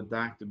echo what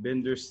Dr.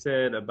 Bender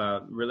said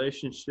about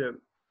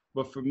relationship.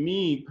 But for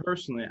me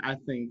personally, I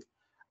think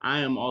I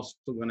am also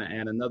going to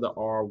add another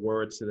R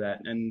word to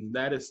that, and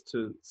that is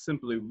to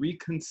simply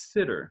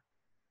reconsider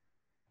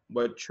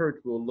what church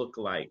will look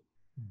like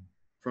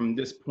from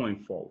this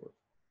point forward.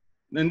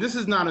 And this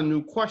is not a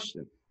new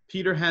question.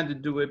 Peter had to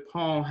do it.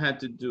 Paul had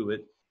to do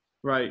it,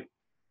 right?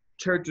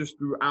 Churches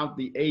throughout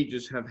the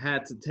ages have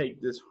had to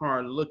take this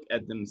hard look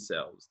at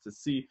themselves to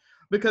see,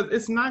 because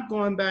it's not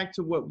going back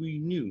to what we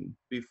knew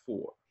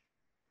before.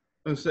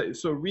 And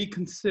so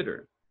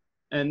reconsider.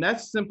 And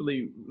that's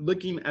simply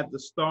looking at the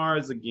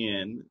stars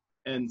again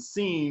and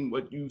seeing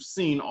what you've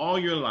seen all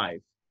your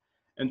life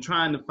and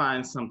trying to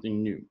find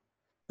something new.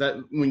 That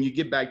when you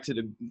get back to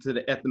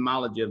the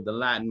etymology of the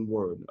Latin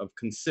word of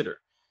consider.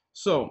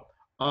 So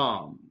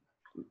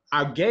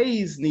our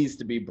gaze needs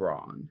to be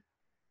broad.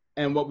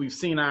 And what we've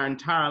seen our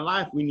entire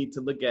life, we need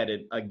to look at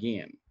it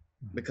again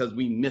because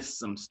we missed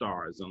some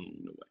stars along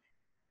the way.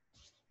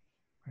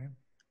 Right.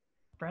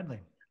 Bradley.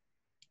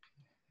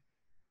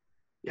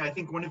 Yeah, I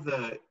think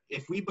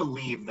if we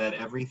believe that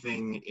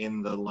everything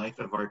in the life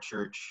of our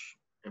church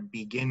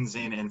begins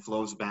in and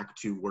flows back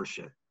to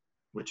worship,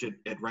 which it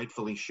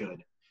rightfully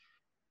should,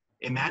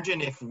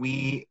 imagine if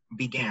we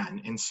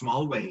began in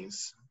small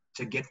ways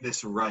to get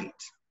this right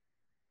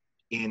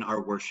in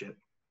our worship.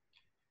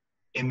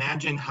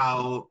 Imagine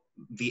how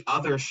the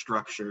other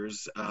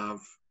structures of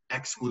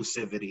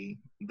exclusivity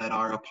that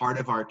are a part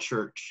of our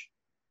church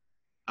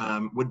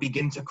would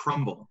begin to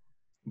crumble,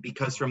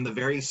 because from the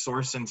very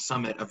source and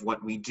summit of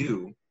what we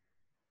do,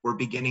 we're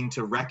beginning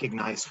to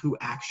recognize who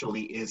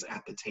actually is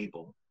at the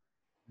table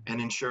and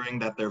ensuring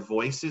that their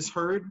voice is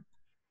heard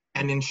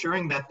and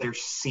ensuring that they're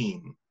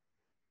seen.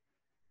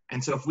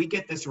 And so if we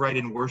get this right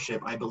in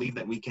worship, I believe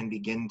that we can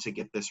begin to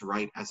get this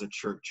right as a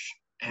church.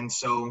 And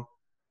so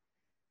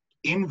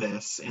in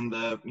this, in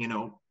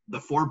the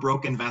 4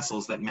 broken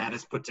vessels that Matt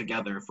has put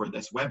together for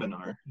this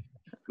webinar,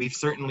 we've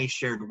certainly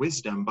shared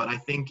wisdom, but I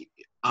think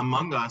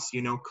among us,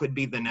 could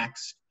be the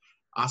next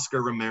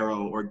Oscar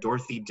Romero or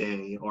Dorothy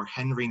Day or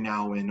Henry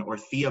Nouwen or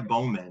Thea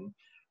Bowman,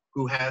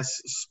 who has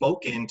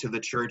spoken to the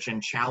church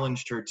and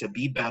challenged her to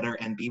be better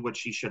and be what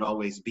she should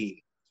always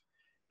be.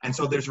 And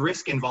so there's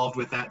risk involved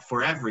with that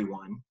for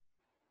everyone,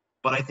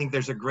 but I think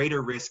there's a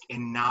greater risk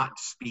in not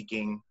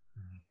speaking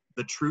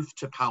the truth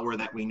to power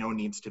that we know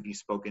needs to be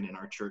spoken in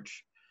our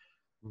church.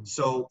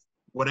 So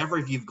whatever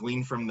you've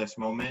gleaned from this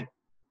moment,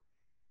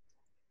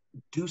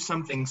 do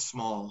something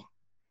small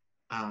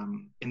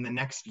in the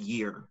next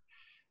year.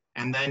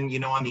 And then,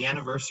 on the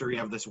anniversary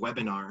of this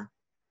webinar,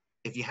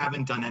 if you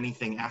haven't done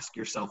anything, ask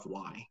yourself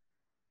why,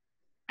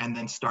 and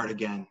then start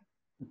again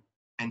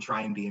and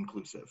try and be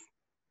inclusive.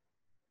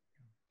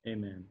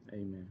 Amen.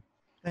 Amen.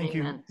 Thank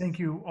Amen. you. Thank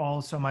you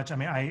all so much. I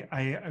mean,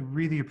 I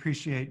really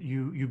appreciate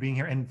you being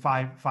here, and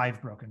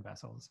five broken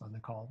vessels on the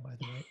call, by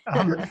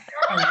the way.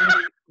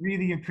 I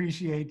really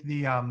appreciate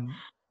the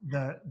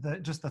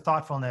just the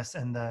thoughtfulness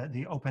and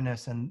the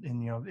openness and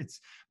it's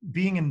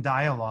being in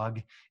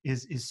dialogue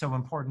is so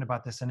important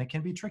about this, and it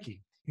can be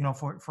tricky,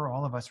 for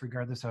all of us,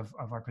 regardless of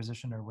our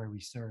position or where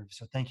we serve.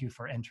 So thank you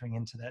for entering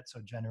into that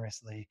so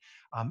generously.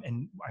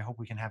 And I hope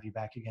we can have you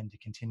back again to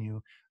continue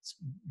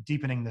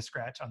deepening the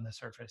scratch on the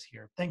surface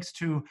here. Thanks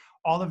to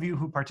all of you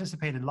who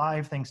participated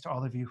live. Thanks to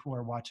all of you who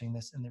are watching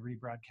this in the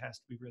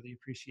rebroadcast. We really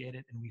appreciate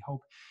it. And we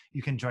hope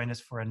you can join us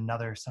for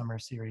another summer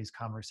series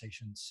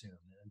conversation soon.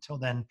 And until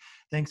then,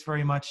 thanks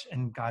very much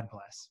and God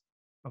bless.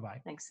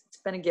 Bye-bye. Thanks.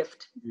 It's been a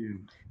gift. Thank you.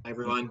 Hi,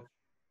 everyone.